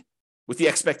need with the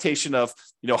expectation of,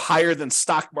 higher than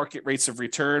stock market rates of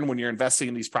return when you're investing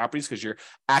in these properties because you're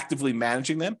actively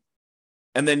managing them.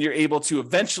 And then you're able to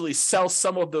eventually sell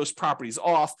some of those properties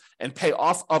off and pay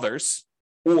off others,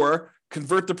 or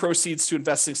convert the proceeds to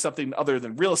investing something other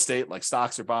than real estate, like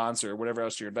stocks or bonds or whatever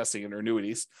else you're investing in, or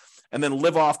annuities, and then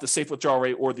live off the safe withdrawal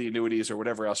rate or the annuities or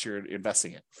whatever else you're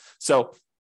investing in. So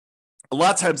a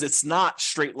lot of times it's not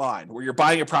straight line where you're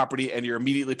buying a property and you're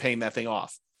immediately paying that thing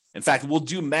off. In fact, we'll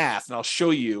do math and I'll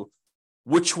show you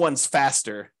which one's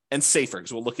faster and safer,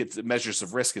 because we'll look at the measures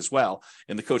of risk as well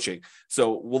in the coaching.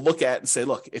 So we'll look at and say,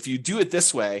 look, if you do it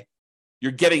this way,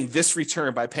 you're getting this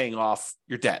return by paying off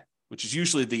your debt, which is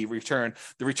usually the return.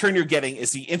 The return you're getting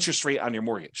is the interest rate on your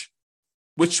mortgage,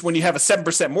 which when you have a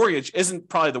 7% mortgage isn't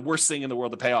probably the worst thing in the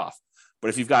world to pay off. But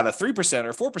if you've got a 3%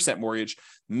 or 4% mortgage,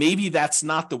 maybe that's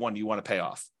not the one you want to pay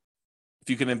off. If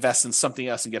you can invest in something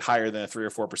else and get higher than a 3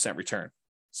 or 4% return,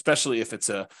 especially if it's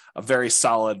a very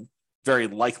solid, very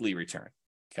likely return.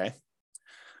 Okay.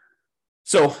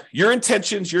 So your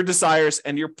intentions, your desires,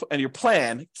 and your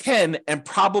plan can and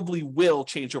probably will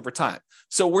change over time.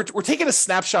 So we're taking a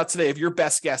snapshot today of your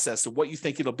best guess as to what you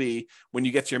think it'll be when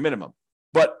you get to your minimum.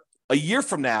 But a year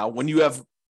from now, when you have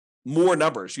more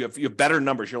numbers, you have better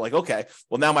numbers, you're like, okay,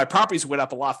 well, now my properties went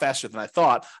up a lot faster than I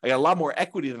thought. I got a lot more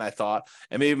equity than I thought.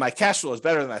 And maybe my cash flow is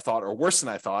better than I thought or worse than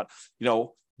I thought.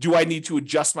 do I need to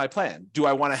adjust my plan? Do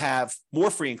I want to have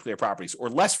more free and clear properties or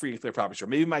less free and clear properties? Or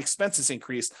maybe my expenses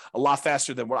increased a lot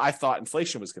faster than what I thought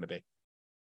inflation was going to be.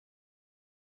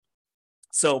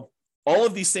 So all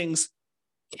of these things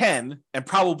can and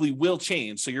probably will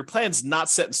change. So your plan's not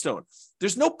set in stone.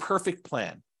 There's no perfect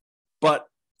plan, but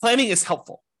planning is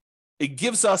helpful. It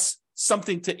gives us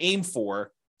something to aim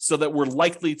for so that we're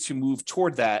likely to move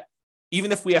toward that,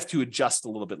 even if we have to adjust a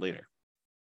little bit later.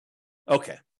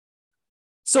 Okay.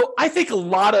 So I think a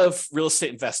lot of real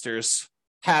estate investors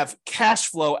have cash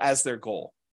flow as their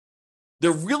goal.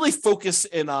 They're really focused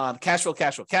in on cash flow,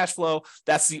 cash flow, cash flow.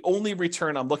 That's the only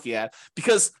return I'm looking at,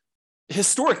 because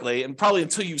historically, and probably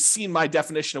until you've seen my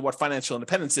definition of what financial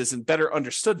independence is and better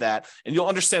understood that, and you'll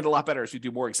understand a lot better as we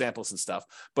do more examples and stuff.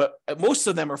 But most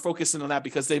of them are focusing on that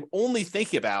because they only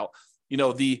think about,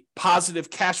 the positive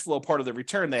cash flow part of the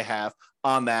return they have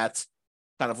on that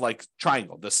kind of like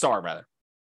triangle, the star rather.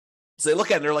 So they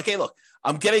look at it and they're like, hey, look,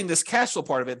 I'm getting this cash flow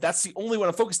part of it. That's the only one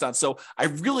I'm focused on. So I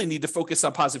really need to focus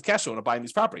on positive cash flow when I'm buying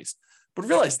these properties. But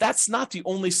realize that's not the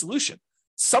only solution.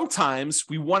 Sometimes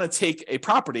we want to take a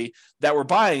property that we're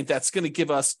buying that's going to give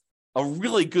us a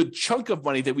really good chunk of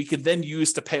money that we could then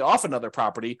use to pay off another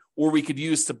property, or we could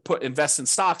use to invest in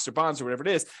stocks or bonds or whatever it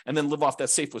is, and then live off that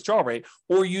safe withdrawal rate,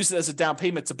 or use it as a down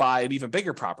payment to buy an even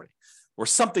bigger property or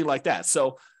something like that.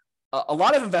 So a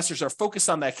lot of investors are focused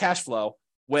on that cash flow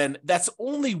when that's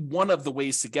only one of the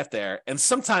ways to get there. And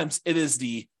sometimes it's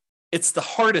the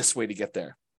hardest way to get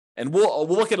there. And we'll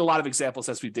look at a lot of examples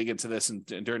as we dig into this and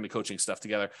during the coaching stuff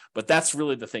together, but that's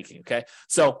really the thinking. Okay.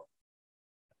 So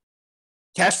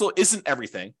cash flow isn't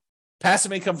everything.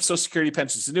 Passive income from Social Security,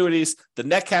 pensions, annuities, the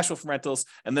net cash flow from rentals,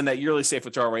 and then that yearly safe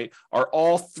withdrawal rate are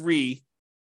all 3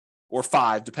 or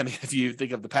 5, depending if you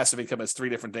think of the passive income as 3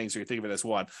 different things or you think of it as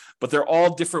one, but they're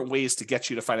all different ways to get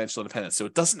you to financial independence. So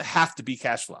it doesn't have to be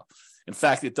cash flow. In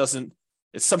fact,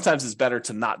 sometimes it's better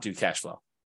to not do cash flow.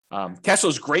 Cash flow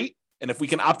is great. And if we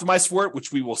can optimize for it,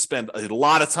 which we will spend a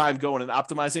lot of time going and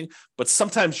optimizing, but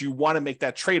sometimes you want to make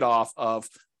that trade-off of,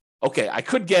 okay, I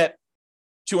could get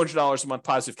 $200 a month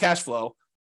positive cash flow,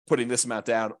 putting this amount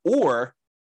down, or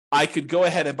I could go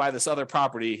ahead and buy this other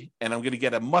property and I'm going to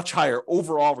get a much higher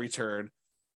overall return.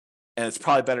 And it's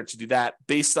probably better to do that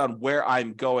based on where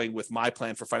I'm going with my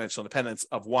plan for financial independence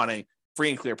of wanting free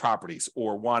and clear properties,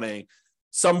 or wanting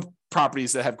some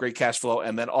properties that have great cash flow,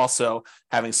 and then also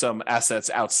having some assets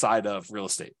outside of real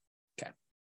estate. Okay.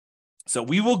 So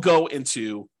we will go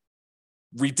into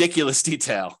ridiculous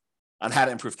detail on how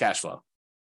to improve cash flow.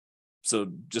 So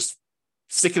just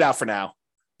stick it out for now.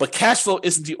 But cash flow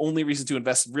isn't the only reason to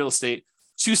invest in real estate.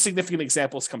 2 significant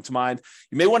examples come to mind.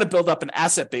 You may want to build up an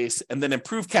asset base and then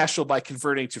improve cash flow by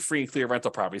converting to free and clear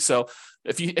rental property. So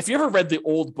if you ever read the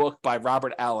old book by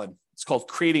Robert Allen, it's called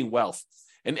Creating Wealth.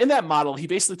 And in that model, he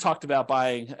basically talked about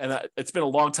buying, and it's been a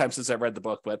long time since I read the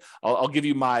book, but I'll give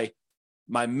you my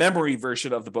memory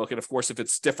version of the book. And of course, if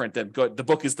it's different, then the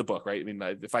book is the book, right? I mean,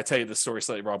 if I tell you the story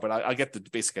slightly wrong, but I'll get the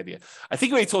basic idea. I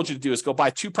think what he told you to do is go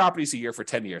buy 2 properties a year for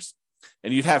 10 years.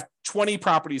 And you'd have 20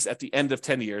 properties at the end of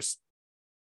 10 years.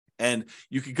 And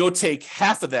you could go take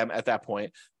half of them at that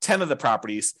point, 10 of the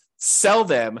properties, sell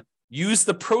them, use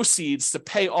the proceeds to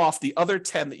pay off the other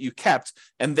 10 that you kept,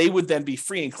 and they would then be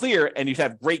free and clear, and you'd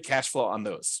have great cash flow on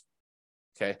those.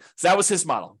 Okay. So that was his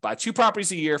model. Buy 2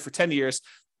 properties a year for 10 years,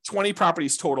 20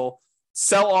 properties total,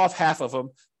 sell off half of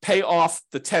them, pay off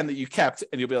the 10 that you kept,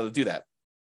 and you'll be able to do that.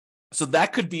 So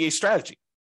that could be a strategy.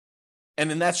 And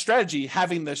in that strategy,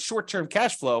 having the short-term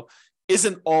cash flow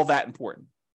isn't all that important.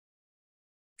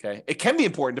 Okay. It can be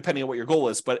important depending on what your goal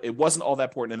is, but it wasn't all that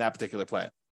important in that particular plan.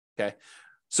 Okay.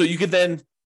 So you could then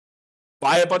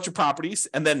buy a bunch of properties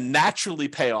and then naturally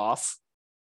pay off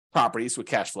properties with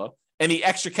cash flow. Any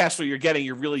extra cash flow you're getting,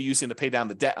 you're really using to pay down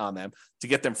the debt on them to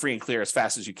get them free and clear as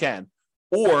fast as you can.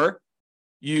 Or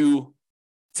you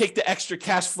take the extra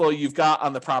cash flow you've got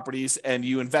on the properties and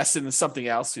you invest it in something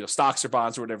else, stocks or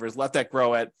bonds or whatever, let that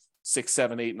grow at 6,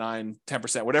 7, 8, 9,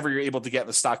 10%, whatever you're able to get in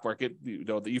the stock market,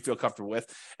 that you feel comfortable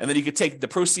with. And then you could take the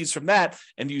proceeds from that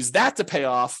and use that to pay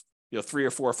off 3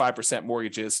 or 4 or 5%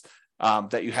 mortgages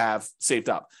that you have saved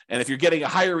up. And if you're getting a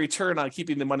higher return on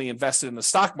keeping the money invested in the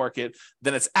stock market,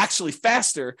 then it's actually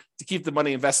faster to keep the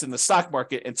money invested in the stock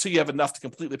market until you have enough to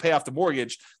completely pay off the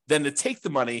mortgage than to take the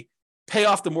money, pay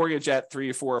off the mortgage at 3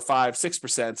 or 4 or 5,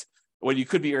 6%, when you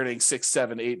could be earning 6,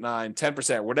 7, 8, 9,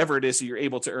 10%, whatever it is that you're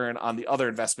able to earn on the other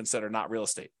investments that are not real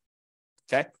estate.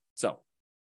 Okay. So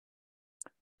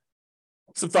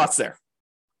some thoughts there.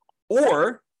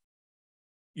 Or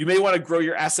you may want to grow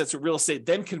your assets with real estate,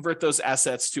 then convert those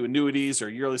assets to annuities or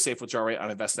yearly safe withdrawal rate on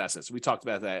invested assets. We talked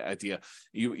about that idea.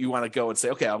 You want to go and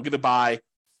say, okay, I'm going to buy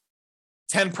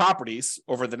 10 properties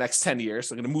over the next 10 years.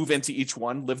 So I'm going to move into each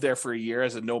one, live there for a year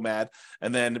as a nomad,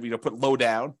 and then, put low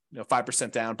down,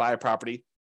 5% down, buy a property,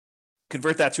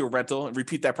 convert that to a rental, and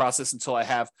repeat that process until I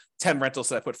have 10 rentals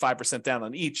that I put 5% down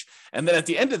on each. And then at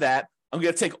the end of that, I'm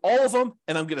going to take all of them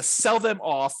and I'm going to sell them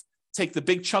off, take the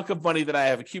big chunk of money that I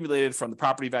have accumulated from the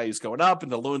property values going up and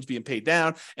the loans being paid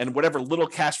down and whatever little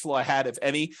cash flow I had, if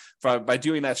any, by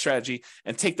doing that strategy,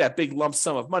 and take that big lump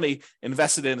sum of money,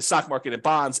 invest it in the stock market and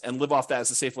bonds, and live off that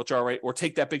as a safe withdrawal rate, or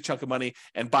take that big chunk of money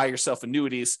and buy yourself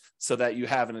annuities so that you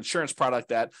have an insurance product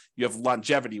that you have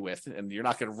longevity with, and you're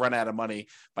not going to run out of money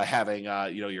by having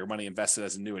your money invested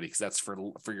as annuity, because that's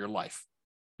for your life,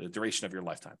 the duration of your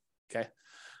lifetime. Okay.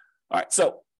 All right.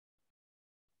 So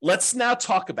let's now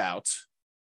talk about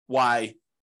why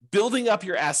building up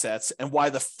your assets and why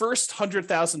the first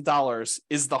 $100,000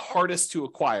 is the hardest to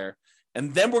acquire.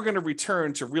 And then we're going to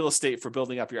return to real estate for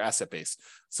building up your asset base.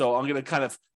 So I'm going to kind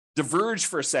of diverge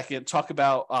for a second, talk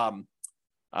about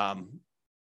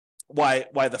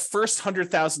why the first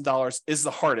 $100,000 is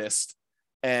the hardest.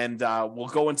 And we'll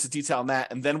go into detail on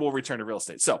that, and then we'll return to real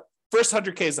estate. So first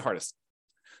 100K is the hardest.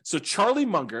 So Charlie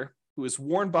Munger, who is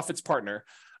Warren Buffett's partner,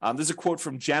 there's a quote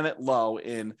from Janet Lowe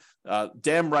in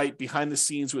Damn Right, Behind the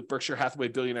Scenes with Berkshire Hathaway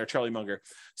billionaire Charlie Munger.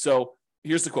 So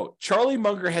here's the quote. Charlie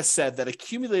Munger has said that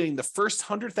accumulating the first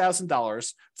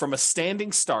 $100,000 from a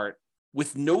standing start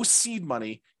with no seed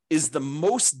money is the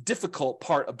most difficult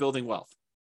part of building wealth.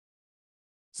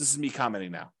 So this is me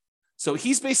commenting now. So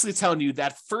he's basically telling you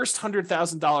that first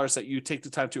 $100,000 that you take the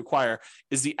time to acquire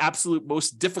is the absolute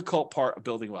most difficult part of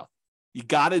building wealth. You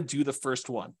got to do the first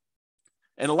one.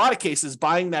 In a lot of cases,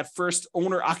 buying that first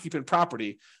owner-occupant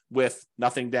property with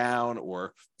nothing down,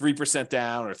 or 3%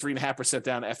 down, or 3.5%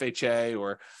 down FHA,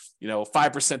 or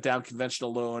 5% down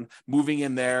conventional loan, moving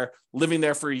in there, living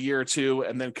there for a year or two,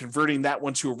 and then converting that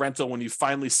one to a rental when you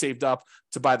finally saved up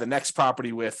to buy the next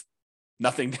property with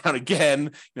nothing down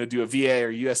again, do a VA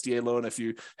or USDA loan if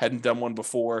you hadn't done one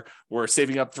before, or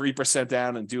saving up 3%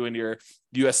 down and doing your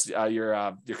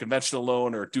your conventional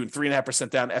loan, or doing 3.5%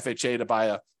 down FHA to buy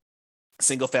a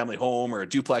single family home, or a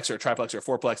duplex or a triplex or a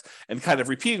fourplex, and kind of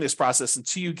repeating this process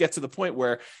until you get to the point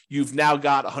where you've now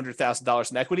got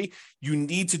 $100,000 in equity. You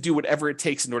need to do whatever it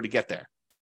takes in order to get there.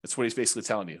 That's what he's basically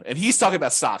telling you. And he's talking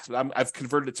about stocks, but I've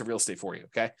converted it to real estate for you.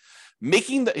 Okay. I'm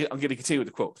going to continue with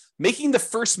the quote. Making the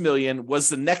first million was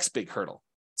the next big hurdle.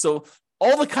 So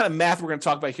all the kind of math we're going to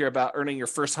talk about here about earning your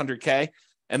first 100K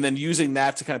and then using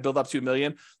that to kind of build up to $1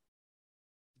 million,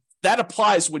 that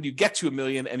applies when you get to $1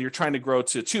 million and you're trying to grow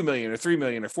to 2 million or 3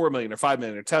 million or 4 million or 5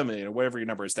 million or 10 million or whatever your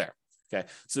number is there. Okay.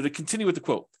 So to continue with the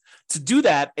quote, to do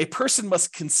that, a person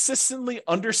must consistently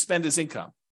underspend his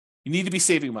income. You need to be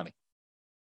saving money.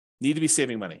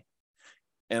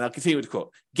 And I'll continue with the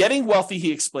quote. Getting wealthy,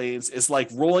 he explains, is like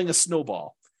rolling a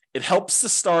snowball. It helps to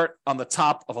start on the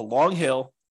top of a long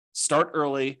hill, start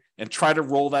early, and try to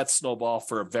roll that snowball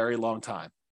for a very long time.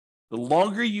 The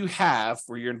longer you have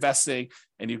where you're investing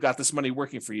and you've got this money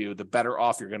working for you, the better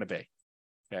off you're going to be.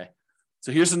 Okay.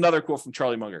 So here's another quote from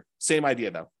Charlie Munger. Same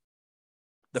idea though.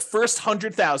 The first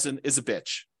 100,000 is a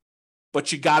bitch,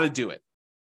 but you got to do it.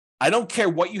 I don't care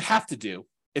what you have to do.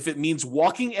 If it means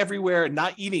walking everywhere and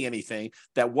not eating anything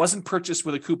that wasn't purchased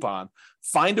with a coupon,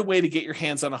 find a way to get your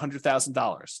hands on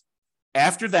 $100,000.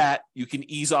 After that, you can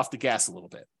ease off the gas a little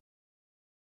bit.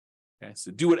 Okay.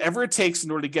 So do whatever it takes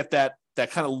in order to get that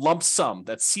kind of lump sum,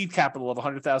 that seed capital of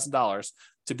 $100,000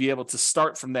 to be able to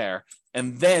start from there.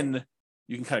 And then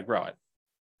you can kind of grow it.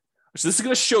 So this is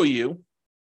going to show you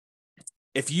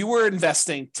if you were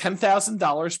investing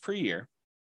 $10,000 per year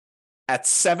at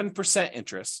 7%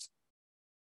 interest,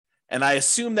 and I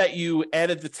assume that you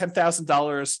added the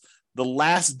 $10,000 the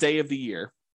last day of the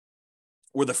year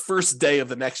or the first day of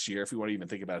the next year, if you want to even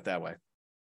think about it that way.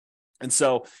 And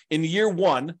so in year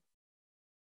one,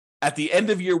 at the end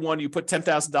of year one, you put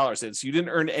 $10,000 in. So you didn't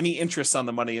earn any interest on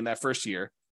the money in that first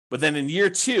year. But then in year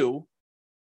two,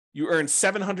 you earned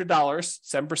 $700,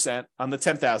 7% on the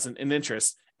 $10,000 in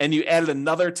interest, and you added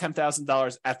another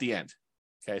 $10,000 at the end.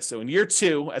 Okay, so in year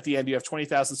two, at the end, you have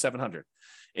 $20,700.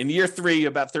 In year three, you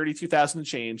have about $32,000 and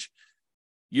change.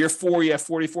 Year four, you have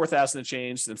 $44,000 and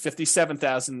change. Then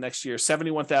 $57,000 next year,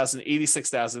 $71,000,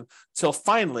 $86,000, till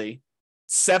finally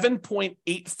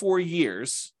 7.84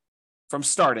 years from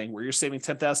starting, where you're saving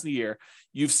 $10,000 a year,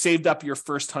 you've saved up your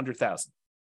first $100,000.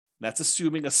 That's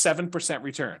assuming a 7%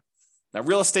 return. Now,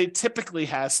 real estate typically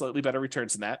has slightly better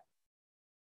returns than that.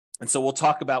 And so we'll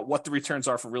talk about what the returns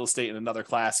are for real estate in another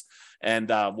class, and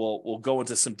we'll go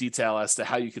into some detail as to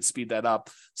how you could speed that up,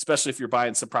 especially if you're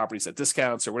buying some properties at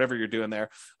discounts or whatever you're doing there.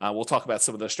 We'll talk about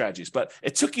some of those strategies. But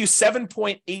it took you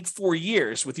 7.84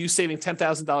 years with you saving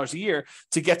 $10,000 a year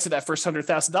to get to that first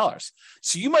 $100,000.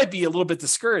 So you might be a little bit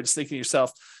discouraged, thinking to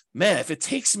yourself, man, if it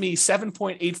takes me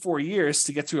 7.84 years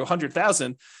to get to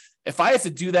 100,000, if I have to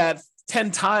do that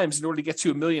 10 times in order to get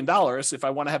to $1 million, if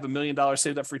I want to have $1 million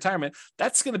saved up for retirement,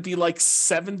 that's going to be like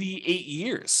 78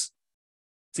 years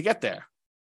to get there.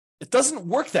 It doesn't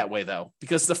work that way, though,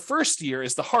 because the first year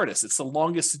is the hardest. It's the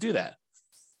longest to do that.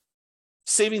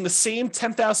 Saving the same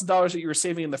 $10,000 that you were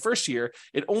saving in the first year,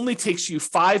 it only takes you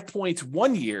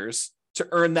 5.1 years to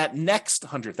earn that next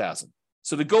 100,000.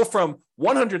 So to go from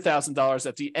 $100,000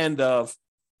 at the end of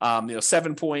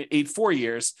 7.84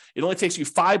 years, it only takes you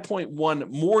 5.1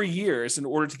 more years in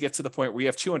order to get to the point where you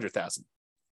have 200,000.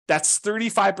 That's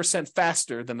 35%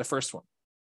 faster than the first one.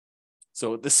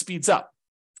 So this speeds up.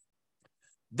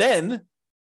 Then,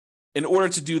 in order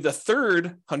to do the third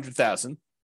 100,000,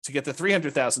 to get the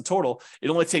 300,000 total, it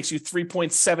only takes you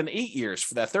 3.78 years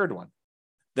for that third one.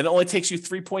 Then it only takes you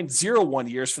 3.01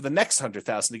 years for the next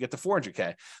 100,000 to get to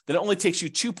 400K. Then it only takes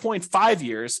you 2.5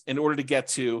 years in order to get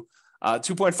to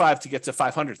 2.5 to get to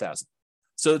 500,000.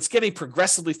 So it's getting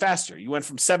progressively faster. You went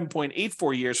from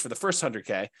 7.84 years for the first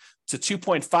 100K to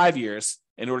 2.5 years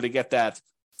in order to get that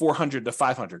 400 to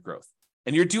 500 growth.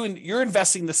 And you're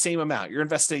investing the same amount. You're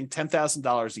investing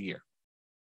 $10,000 a year.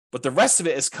 But the rest of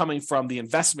it is coming from the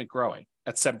investment growing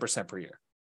at 7% per year.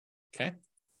 Okay.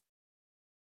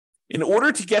 In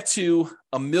order to get to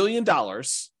 $1 million,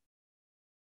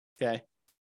 okay,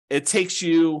 it takes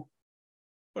you,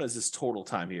 what is this total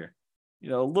time here?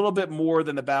 A little bit more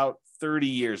than about 30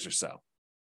 years or so.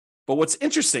 But what's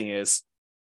interesting is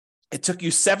it took you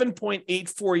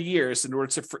 7.84 years in order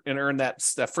to earn that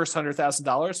first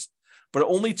 $100,000, but it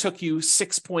only took you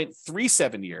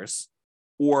 6.37 years,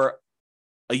 or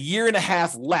a year and a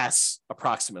half less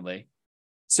approximately,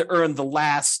 to earn the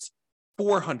last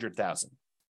 400,000.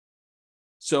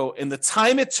 So in the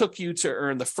time it took you to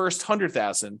earn the first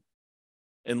 100,000,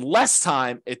 in less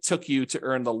time it took you to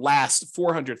earn the last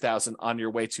 400,000 on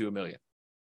your way to $1 million.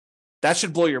 That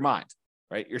should blow your mind,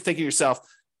 right? You're thinking to yourself,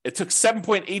 it took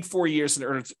 7.84 years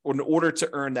in order to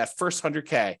earn that first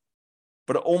 100K,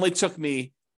 but it only took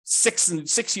me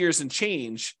 6 years and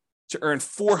change to earn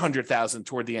 400,000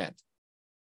 toward the end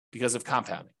because of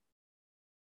compounding.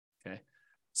 Okay.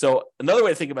 So another way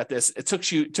to think about this, it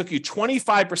took you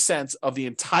 25% of the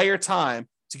entire time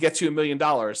to get to $1 million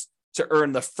to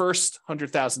earn the first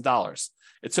 $100,000.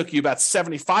 It took you about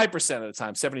 75% of the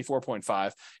time,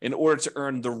 74.5, in order to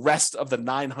earn the rest of the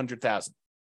 900,000.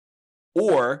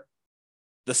 Or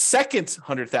the second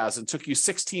 100,000 took you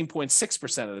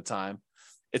 16.6% of the time.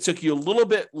 It took you a little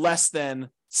bit less than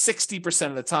 60%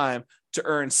 of the time to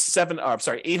earn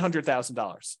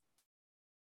 $800,000,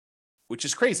 which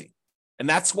is crazy. And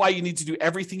that's why you need to do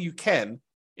everything you can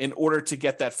in order to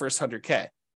get that first 100K,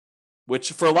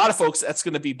 which for a lot of folks, that's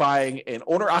going to be buying an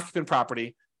owner-occupant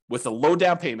property with a low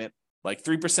down payment, like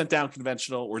 3% down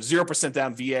conventional or 0%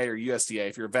 down VA or USDA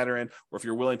if you're a veteran, or if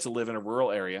you're willing to live in a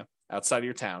rural area outside of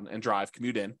your town and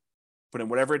commute in, put in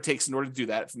whatever it takes in order to do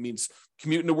that. If it means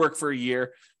commuting to work for a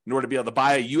year in order to be able to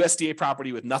buy a USDA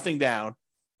property with nothing down,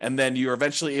 and then you're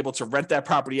eventually able to rent that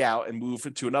property out and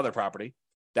move to another property,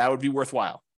 that would be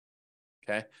worthwhile.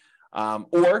 Okay.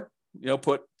 Or,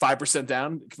 put 5%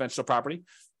 down conventional property.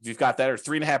 If you've got that, or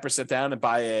 3.5% down and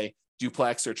buy a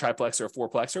duplex or triplex or a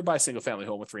fourplex, or buy a single family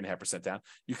home with 3.5% down.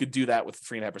 You could do that with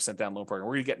the 3.5% down loan program.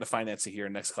 We're going to get into financing here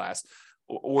in next class.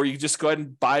 Or you just go ahead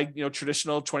and buy,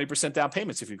 traditional 20% down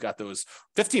payments if you've got those,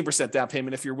 15% down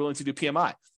payment if you're willing to do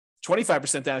PMI,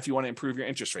 25% down if you want to improve your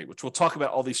interest rate, which we'll talk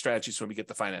about all these strategies when we get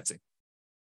the financing.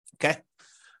 Okay.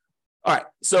 All right.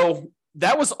 So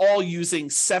that was all using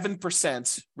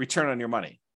 7% return on your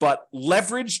money, but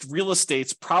leveraged real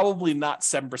estate's probably not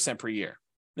 7% per year.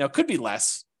 Now it could be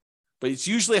less, but it's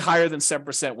usually higher than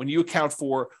 7% when you account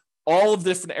for all of the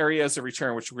different areas of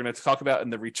return, which we're going to talk about in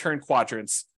the return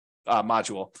quadrants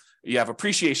module. You have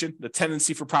appreciation, the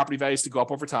tendency for property values to go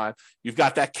up over time. You've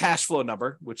got that cash flow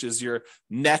number, which is your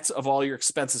net of all your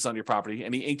expenses on your property,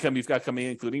 any income you've got coming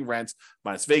in, including rent,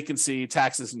 minus vacancy,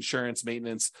 taxes, insurance,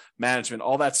 maintenance, management,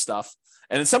 all that stuff.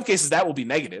 And in some cases, that will be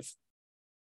negative,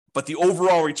 but the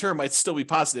overall return might still be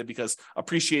positive because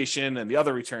appreciation and the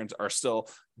other returns are still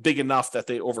big enough that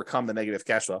they overcome the negative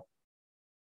cash flow.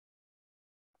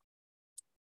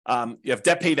 You have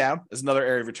debt pay down is another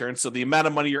area of return. So the amount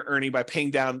of money you're earning by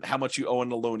paying down how much you owe on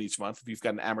the loan each month, if you've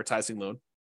got an amortizing loan.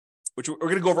 which we're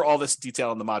going to go over all this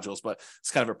detail in the modules, but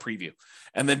it's kind of a preview.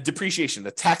 And then depreciation,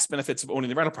 the tax benefits of owning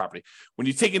the rental property. When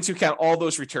you take into account all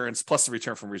those returns, plus the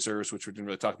return from reserves, which we didn't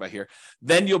really talk about here,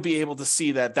 then you'll be able to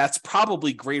see that that's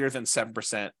probably greater than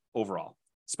 7% overall,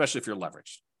 especially if you're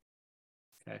leveraged.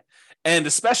 Okay. And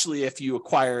especially if you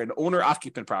acquire an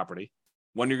owner-occupant property,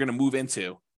 one you're going to move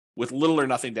into with little or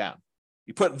nothing down.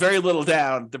 You put very little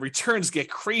down, the returns get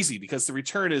crazy because the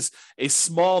return is a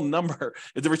small number.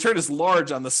 If the return is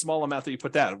large on the small amount that you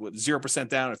put down, with 0%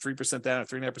 down or 3% down or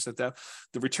 3.5% down,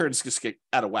 the returns just get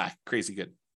out of whack, crazy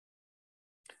good.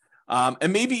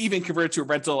 And maybe even convert it to a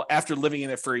rental after living in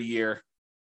it for a year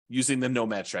using the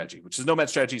nomad strategy, which is nomad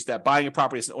strategy is that buying a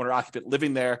property as an owner occupant,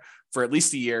 living there for at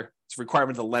least a year. It's a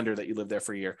requirement of the lender that you live there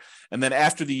for a year. And then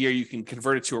after the year, you can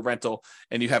convert it to a rental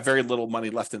and you have very little money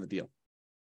left in the deal.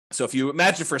 So if you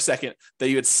imagine for a second that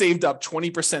you had saved up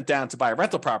 20% down to buy a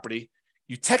rental property,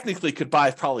 you technically could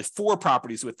buy probably 4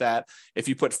 properties with that if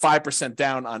you put 5%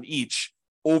 down on each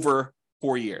over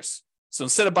 4 years. So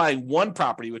instead of buying one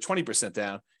property with 20%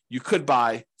 down, you could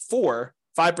buy 4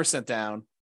 5% down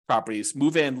properties,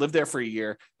 move in, live there for a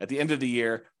year. At the end of the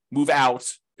year, move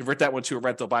out, convert that one to a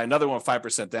rental, buy another one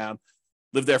 5% down,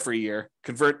 live there for a year,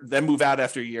 convert, then move out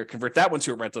after a year, convert that one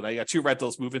to a rental. Now you got 2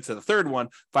 rentals, move into the third one,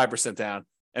 5% down,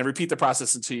 and repeat the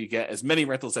process until you get as many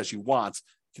rentals as you want,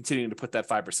 continuing to put that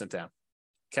 5% down.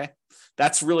 Okay.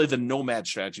 That's really the nomad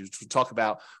strategy, which we talk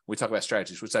about when we talk about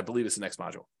strategies, which I believe is the next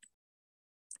module.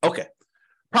 Okay.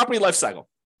 Property life cycle.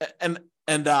 And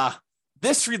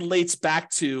this relates back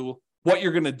to what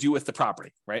you're going to do with the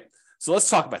property, right? So let's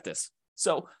talk about this.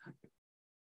 So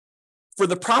for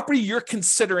the property you're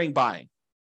considering buying,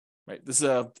 right? This is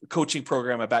a coaching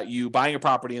program about you buying a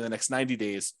property in the next 90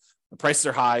 days. The prices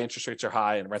are high, interest rates are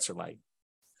high, and rents are light.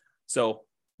 So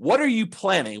what are you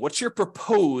planning? What's your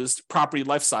proposed property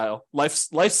life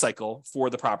cycle for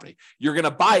the property? You're going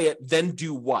to buy it, then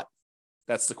do what?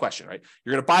 That's the question, right?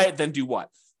 You're going to buy it, then do what?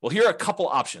 Well, here are a couple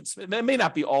options. It may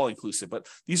not be all inclusive, but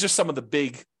these are some of the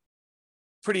big,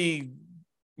 pretty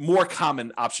more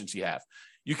common options you have.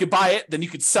 You could buy it, then you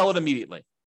could sell it immediately.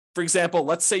 For example,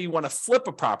 let's say you want to flip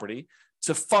a property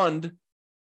to fund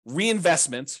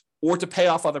reinvestment or to pay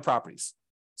off other properties.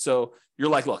 So you're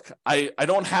like, look, I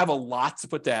don't have a lot to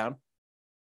put down,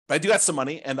 but I do got some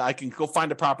money and I can go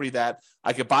find a property that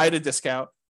I could buy at a discount,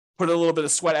 put a little bit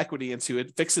of sweat equity into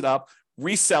it, fix it up,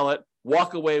 resell it,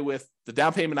 walk away with the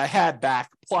down payment I had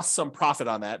back, plus some profit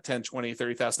on that, $10,000,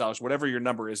 $20,000, $30,000, whatever your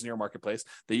number is in your marketplace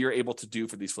that you're able to do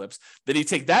for these flips. Then you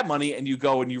take that money and you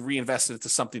go and you reinvest it into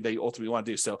something that you ultimately want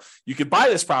to do. So you could buy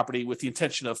this property with the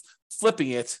intention of flipping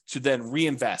it to then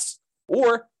reinvest.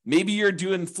 Or maybe you're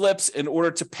doing flips in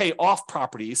order to pay off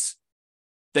properties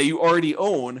that you already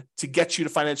own to get you to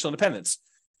financial independence.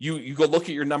 You go look at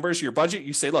your numbers, your budget,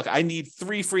 you say, look, I need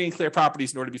 3 free and clear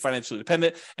properties in order to be financially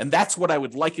independent. And that's what I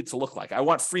would like it to look like. I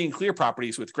want free and clear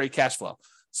properties with great cash flow.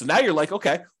 So now you're like,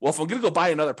 okay, well, if I'm going to go buy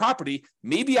another property,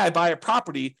 maybe I buy a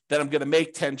property that I'm going to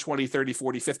make $10,000, $20,000, $30,000,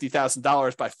 $40,000,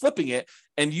 $50,000 by flipping it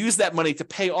and use that money to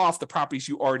pay off the properties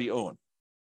you already own.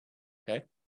 Okay.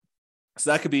 So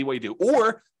that could be what you do.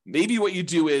 Or maybe what you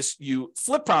do is you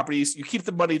flip properties, you keep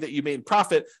the money that you made in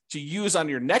profit to use on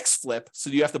your next flip. So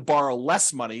you have to borrow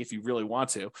less money if you really want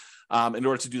to in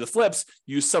order to do the flips,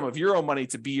 use some of your own money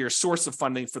to be your source of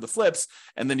funding for the flips.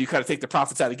 And then you kind of take the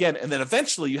profits out again. And then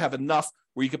eventually you have enough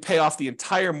where you could pay off the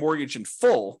entire mortgage in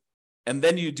full. And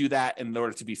then you do that in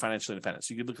order to be financially independent.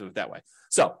 So you could look at it that way.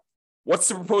 So what's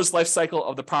the proposed life cycle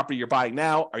of the property you're buying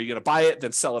now? Are you going to buy it,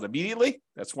 then sell it immediately?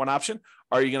 That's one option.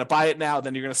 Are you going to buy it now,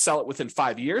 then you're going to sell it within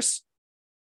 5 years?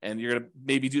 And you're going to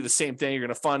maybe do the same thing. You're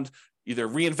going to fund either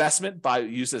reinvestment by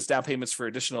use as down payments for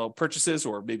additional purchases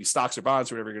or maybe stocks or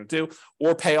bonds, or whatever you're going to do,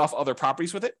 or pay off other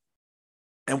properties with it.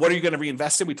 And what are you going to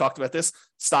reinvest in? We talked about this: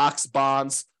 stocks,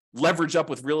 bonds, leverage up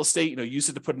with real estate, use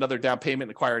it to put another down payment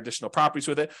and acquire additional properties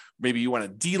with it. Maybe you want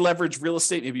to deleverage real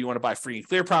estate. Maybe you want to buy free and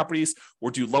clear properties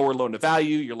or do lower loan to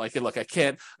value. You're like, hey, look,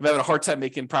 I'm having a hard time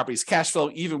making properties cash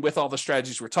flow, even with all the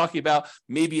strategies we're talking about.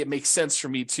 Maybe it makes sense for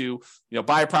me to,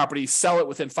 buy a property, sell it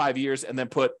within 5 years, and then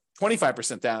put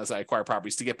 25% down as I acquire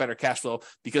properties to get better cash flow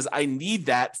because I need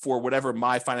that for whatever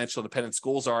my financial independence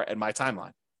goals are and my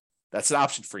timeline. That's an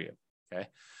option for you. Okay.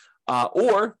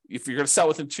 Or if you're going to sell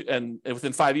within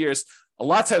 5 years, a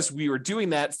lot of times we were doing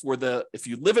that if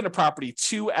you live in a property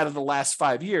 2 out of the last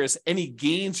 5 years, any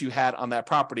gains you had on that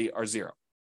property are zero.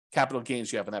 Capital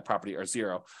gains you have on that property are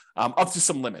zero, up to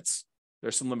some limits.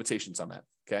 There's some limitations on that.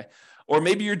 Okay. Or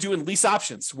maybe you're doing lease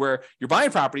options where you're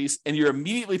buying properties and you're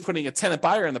immediately putting a tenant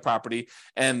buyer in the property,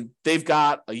 and they've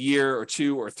got a year or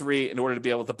 2 or 3 in order to be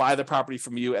able to buy the property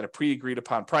from you at a pre-agreed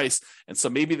upon price. And so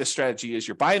maybe the strategy is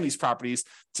you're buying these properties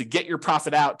to get your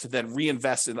profit out to then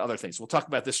reinvest in other things. We'll talk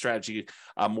about this strategy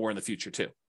more in the future too.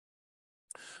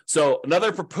 So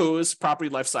another proposed property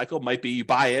life cycle might be you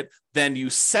buy it, then you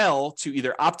sell to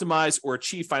either optimize or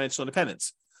achieve financial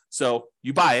independence. So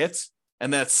you buy it,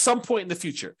 and then at some point in the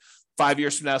future, 5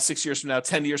 years from now, 6 years from now,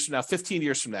 10 years from now, 15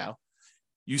 years from now,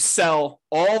 you sell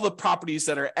all the properties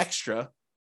that are extra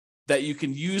that you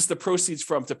can use the proceeds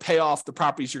from to pay off the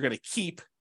properties you're going to keep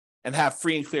and have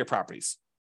free and clear properties.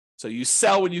 So you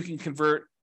sell when you can convert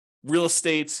real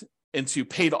estate into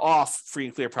paid off free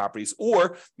and clear properties.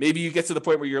 Or maybe you get to the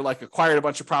point where you're like acquired a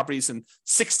bunch of properties and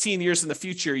 16 years in the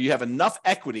future, you have enough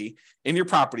equity in your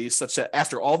properties such that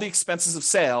after all the expenses of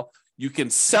sale, you can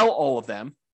sell all of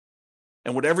them.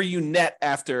 And whatever you net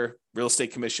after real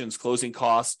estate commissions, closing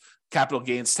costs, capital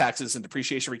gains taxes, and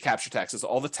depreciation recapture taxes,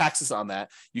 all the taxes on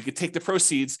that, you could take the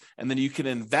proceeds and then you can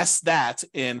invest that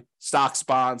in stocks,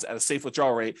 bonds at a safe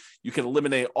withdrawal rate. You can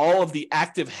eliminate all of the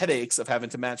active headaches of having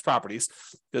to manage properties,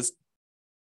 because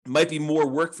it might be more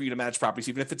work for you to manage properties,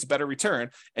 even if it's a better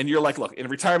return. And you're like, look, in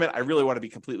retirement, I really want to be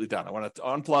completely done. I want to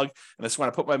unplug and I just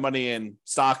want to put my money in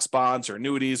stocks, bonds, or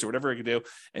annuities or whatever I can do.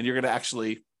 And you're going to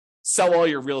actually sell all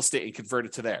your real estate and convert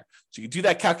it to there. So you can do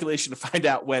that calculation to find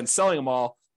out when selling them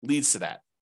all leads to that.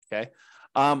 Okay.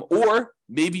 Or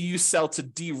maybe you sell to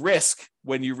de-risk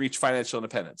when you reach financial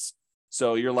independence.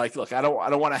 So you're like, look, I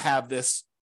don't want to have this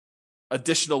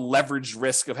additional leverage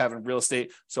risk of having real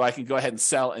estate, so I can go ahead and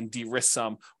sell and de-risk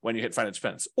some when you hit financial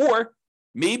independence. Or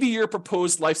maybe your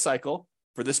proposed life cycle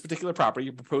for this particular property,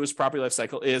 your proposed property life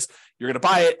cycle is you're going to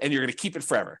buy it and you're going to keep it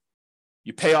forever.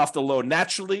 You pay off the loan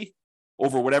naturally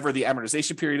over whatever the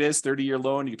amortization period is, 30-year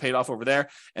loan, you pay it off over there,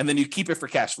 and then you keep it for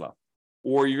cash flow.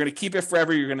 Or you're going to keep it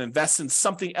forever, you're going to invest in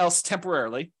something else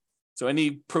temporarily. So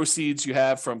any proceeds you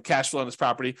have from cash flow on this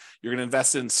property, you're going to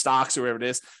invest in stocks or whatever it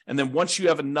is. And then once you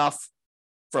have enough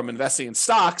from investing in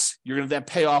stocks, you're going to then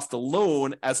pay off the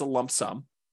loan as a lump sum.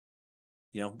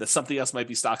 You know, that something else might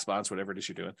be stocks, bonds, whatever it is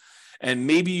you're doing. And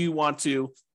maybe you want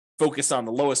to focus on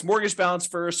the lowest mortgage balance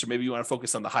first, or maybe you want to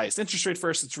focus on the highest interest rate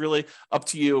first. It's really up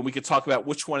to you. And we could talk about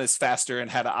which one is faster and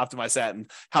how to optimize that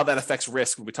and how that affects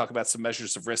risk when we talk about some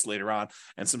measures of risk later on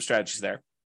and some strategies there.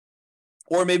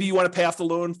 Or maybe you want to pay off the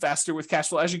loan faster with cash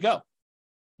flow as you go.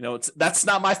 You know, that's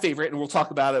not my favorite, and we'll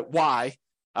talk about it why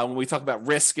when we talk about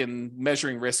risk and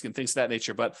measuring risk and things of that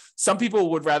nature. But some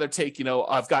people would rather take, you know,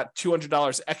 I've got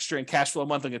 $200 extra in cash flow a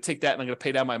month. I'm going to take that and I'm going to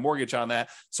pay down my mortgage on that.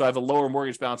 So I have a lower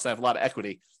mortgage balance and I have a lot of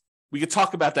equity. We could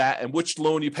talk about that and which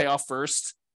loan you pay off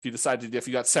first. If you decide to, if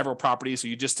you got several properties, or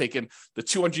you just taking the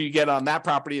 $200 you get on that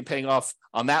property and paying off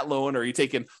on that loan, or you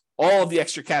taking all of the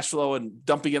extra cash flow and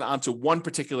dumping it onto one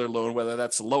particular loan, whether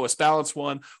that's the lowest balance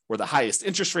one or the highest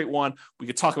interest rate one. We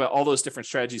could talk about all those different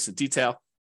strategies in detail.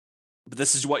 But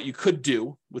this is what you could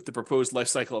do with the proposed life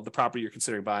cycle of the property you're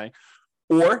considering buying.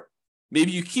 Or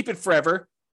maybe you keep it forever,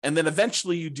 and then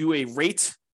eventually you do a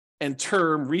rate and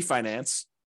term refinance.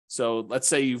 So let's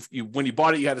say you when you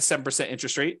bought it, you had a 7%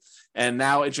 interest rate, and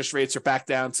now interest rates are back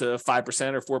down to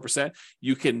 5% or 4%.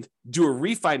 You can do a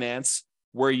refinance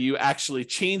where you actually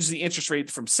change the interest rate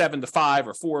from 7 to 5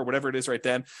 or 4, whatever it is right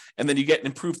then, and then you get an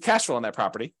improved cash flow on that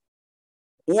property.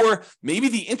 Or maybe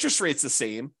the interest rate's the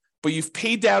same, but you've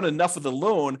paid down enough of the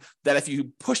loan that if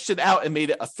you pushed it out and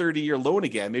made it a 30-year loan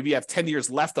again, maybe you have 10 years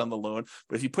left on the loan,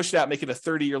 but if you push it out, make it a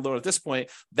 30-year loan at this point,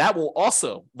 that will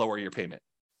also lower your payment.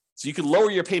 So you can lower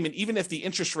your payment even if the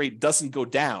interest rate doesn't go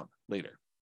down later.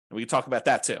 And we can talk about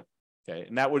that too. Okay.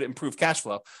 And that would improve cash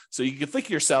flow. So you can think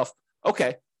to yourself,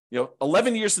 okay,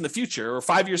 11 years in the future, or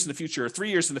 5 years in the future, or 3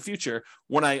 years in the future,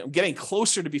 when I'm getting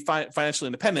closer to be financially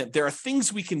independent, there are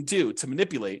things we can do to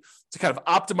manipulate, to kind of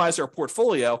optimize our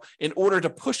portfolio in order to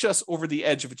push us over the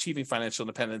edge of achieving financial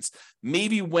independence.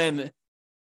 Maybe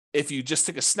if you just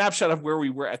took a snapshot of where we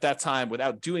were at that time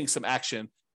without doing some action,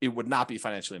 it would not be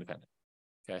financially independent.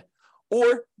 Okay.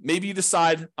 Or maybe you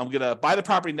decide, I'm going to buy the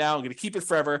property now, I'm going to keep it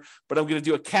forever, but I'm going to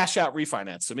do a cash out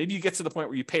refinance. So maybe you get to the point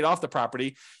where you paid off the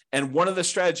property, and one of the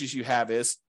strategies you have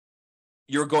is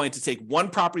you're going to take one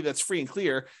property that's free and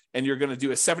clear, and you're going to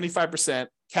do a 75%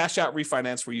 cash out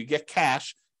refinance where you get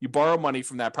cash, you borrow money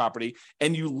from that property,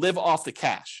 and you live off the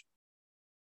cash.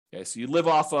 Okay, so you live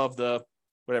off of the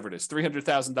whatever it is,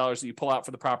 $300,000 that you pull out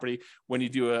for the property when you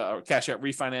do a cash out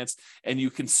refinance, and you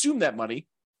consume that money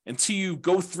until you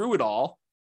go through it all,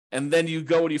 and then you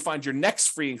go and you find your next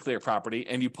free and clear property,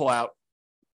 and you pull out,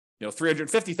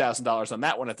 $350,000 on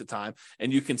that one at the time,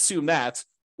 and you consume that.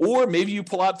 Or maybe you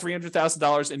pull out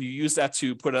 $300,000 and you use that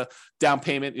to put a down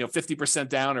payment, 50%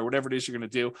 down or whatever it is you're going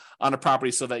to do on a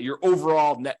property so that your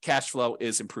overall net cash flow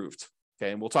is improved.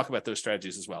 Okay. And we'll talk about those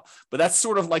strategies as well. But that's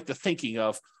sort of like the thinking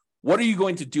of what are you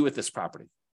going to do with this property?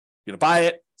 You're going to buy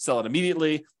it, sell it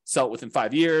immediately, sell it within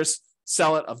 5 years,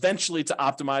 sell it eventually to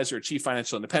optimize or achieve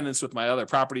financial independence with my other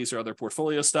properties or other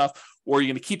portfolio stuff, or you're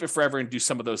going to keep it forever and do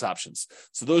some of those options.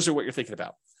 So those are what you're thinking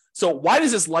about. So why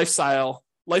does this life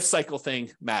cycle thing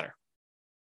matter?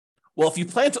 Well, if you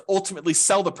plan to ultimately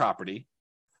sell the property,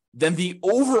 then the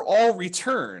overall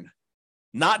return,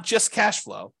 not just cash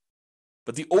flow,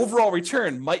 but the overall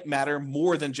return might matter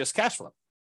more than just cash flow.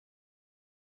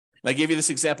 And I gave you this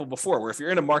example before, where if you're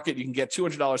in a market, you can get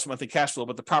 $200 a month in cash flow,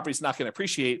 but the property's not going to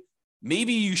appreciate.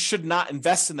 Maybe you should not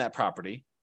invest in that property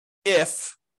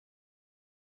if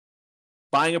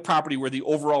buying a property where the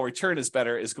overall return is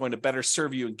better is going to better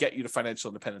serve you and get you to financial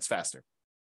independence faster.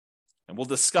 And we'll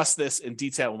discuss this in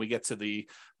detail when we get to the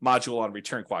module on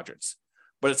return quadrants.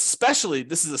 But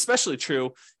this is especially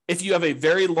true if you have a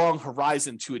very long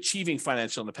horizon to achieving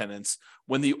financial independence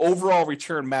when the overall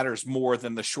return matters more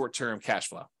than the short-term cash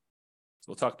flow. So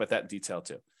we'll talk about that in detail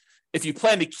too. If you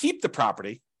plan to keep the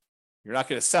property, you're not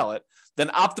going to sell it, then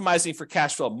optimizing for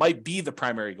cash flow might be the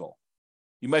primary goal.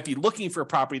 You might be looking for a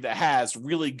property that has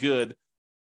really good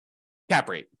cap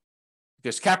rate,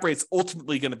 because cap rate's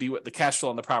ultimately going to be what the cash flow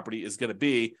on the property is going to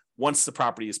be once the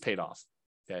property is paid off.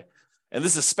 Okay. And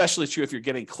this is especially true if you're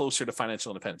getting closer to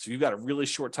financial independence. If you've got a really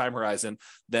short time horizon,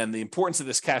 then the importance of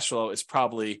this cash flow is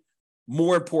probably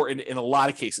more important in a lot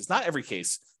of cases, not every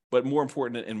case, but more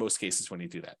important in most cases when you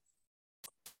do that.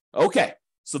 Okay.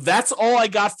 So that's all I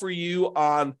got for you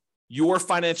on your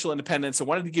financial independence. I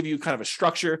wanted to give you kind of a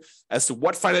structure as to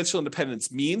what financial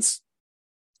independence means,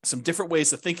 some different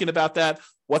ways of thinking about that,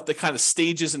 what the kind of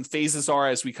stages and phases are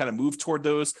as we kind of move toward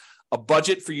those, a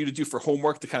budget for you to do for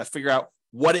homework to kind of figure out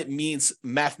what it means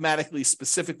mathematically,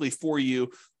 specifically for you,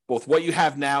 both what you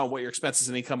have now and what your expenses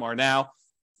and income are now,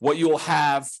 what you will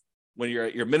have when you're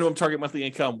at your minimum target monthly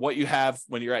income, what you have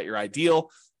when you're at your ideal.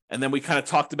 And then we kind of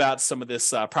talked about some of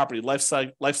this property life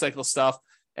cycle stuff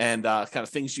and kind of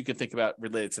things you can think about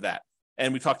related to that.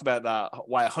 And we talked about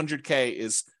why 100K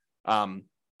is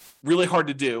really hard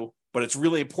to do, but it's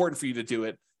really important for you to do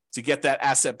it to get that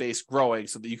asset base growing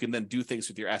so that you can then do things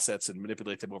with your assets and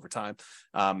manipulate them over time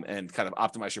and kind of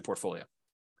optimize your portfolio.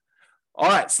 All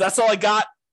right, so that's all I got.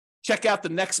 Check out the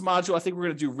next module. I think we're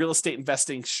going to do real estate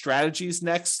investing strategies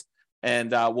next.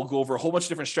 And we'll go over a whole bunch of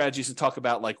different strategies and talk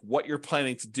about like what you're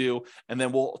planning to do. And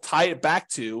then we'll tie it back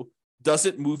to, does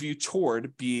it move you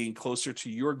toward being closer to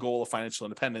your goal of financial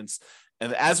independence?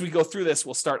 And as we go through this,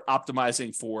 we'll start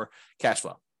optimizing for cash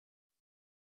flow.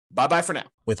 Bye-bye for now.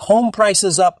 With home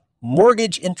prices up,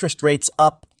 mortgage interest rates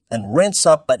up, and rents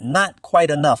up, but not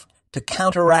quite enough to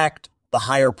counteract the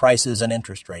higher prices and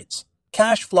interest rates,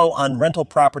 cash flow on rental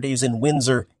properties in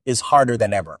Windsor is harder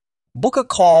than ever. Book a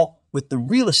call with the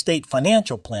Real Estate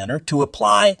Financial Planner to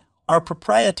apply our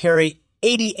proprietary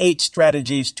 88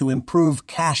 strategies to improve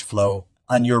cash flow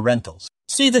on your rentals.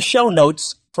 See the show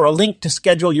notes for a link to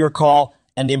schedule your call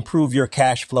and improve your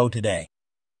cash flow today.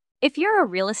 If you're a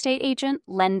real estate agent,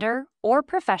 lender, or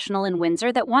professional in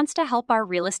Windsor that wants to help our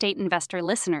real estate investor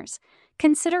listeners,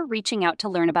 consider reaching out to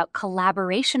learn about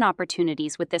collaboration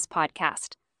opportunities with this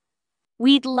podcast.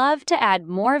 We'd love to add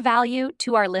more value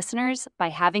to our listeners by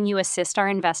having you assist our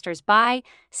investors buy,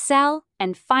 sell,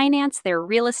 and finance their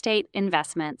real estate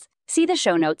investments. See the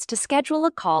show notes to schedule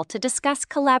a call to discuss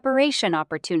collaboration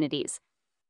opportunities.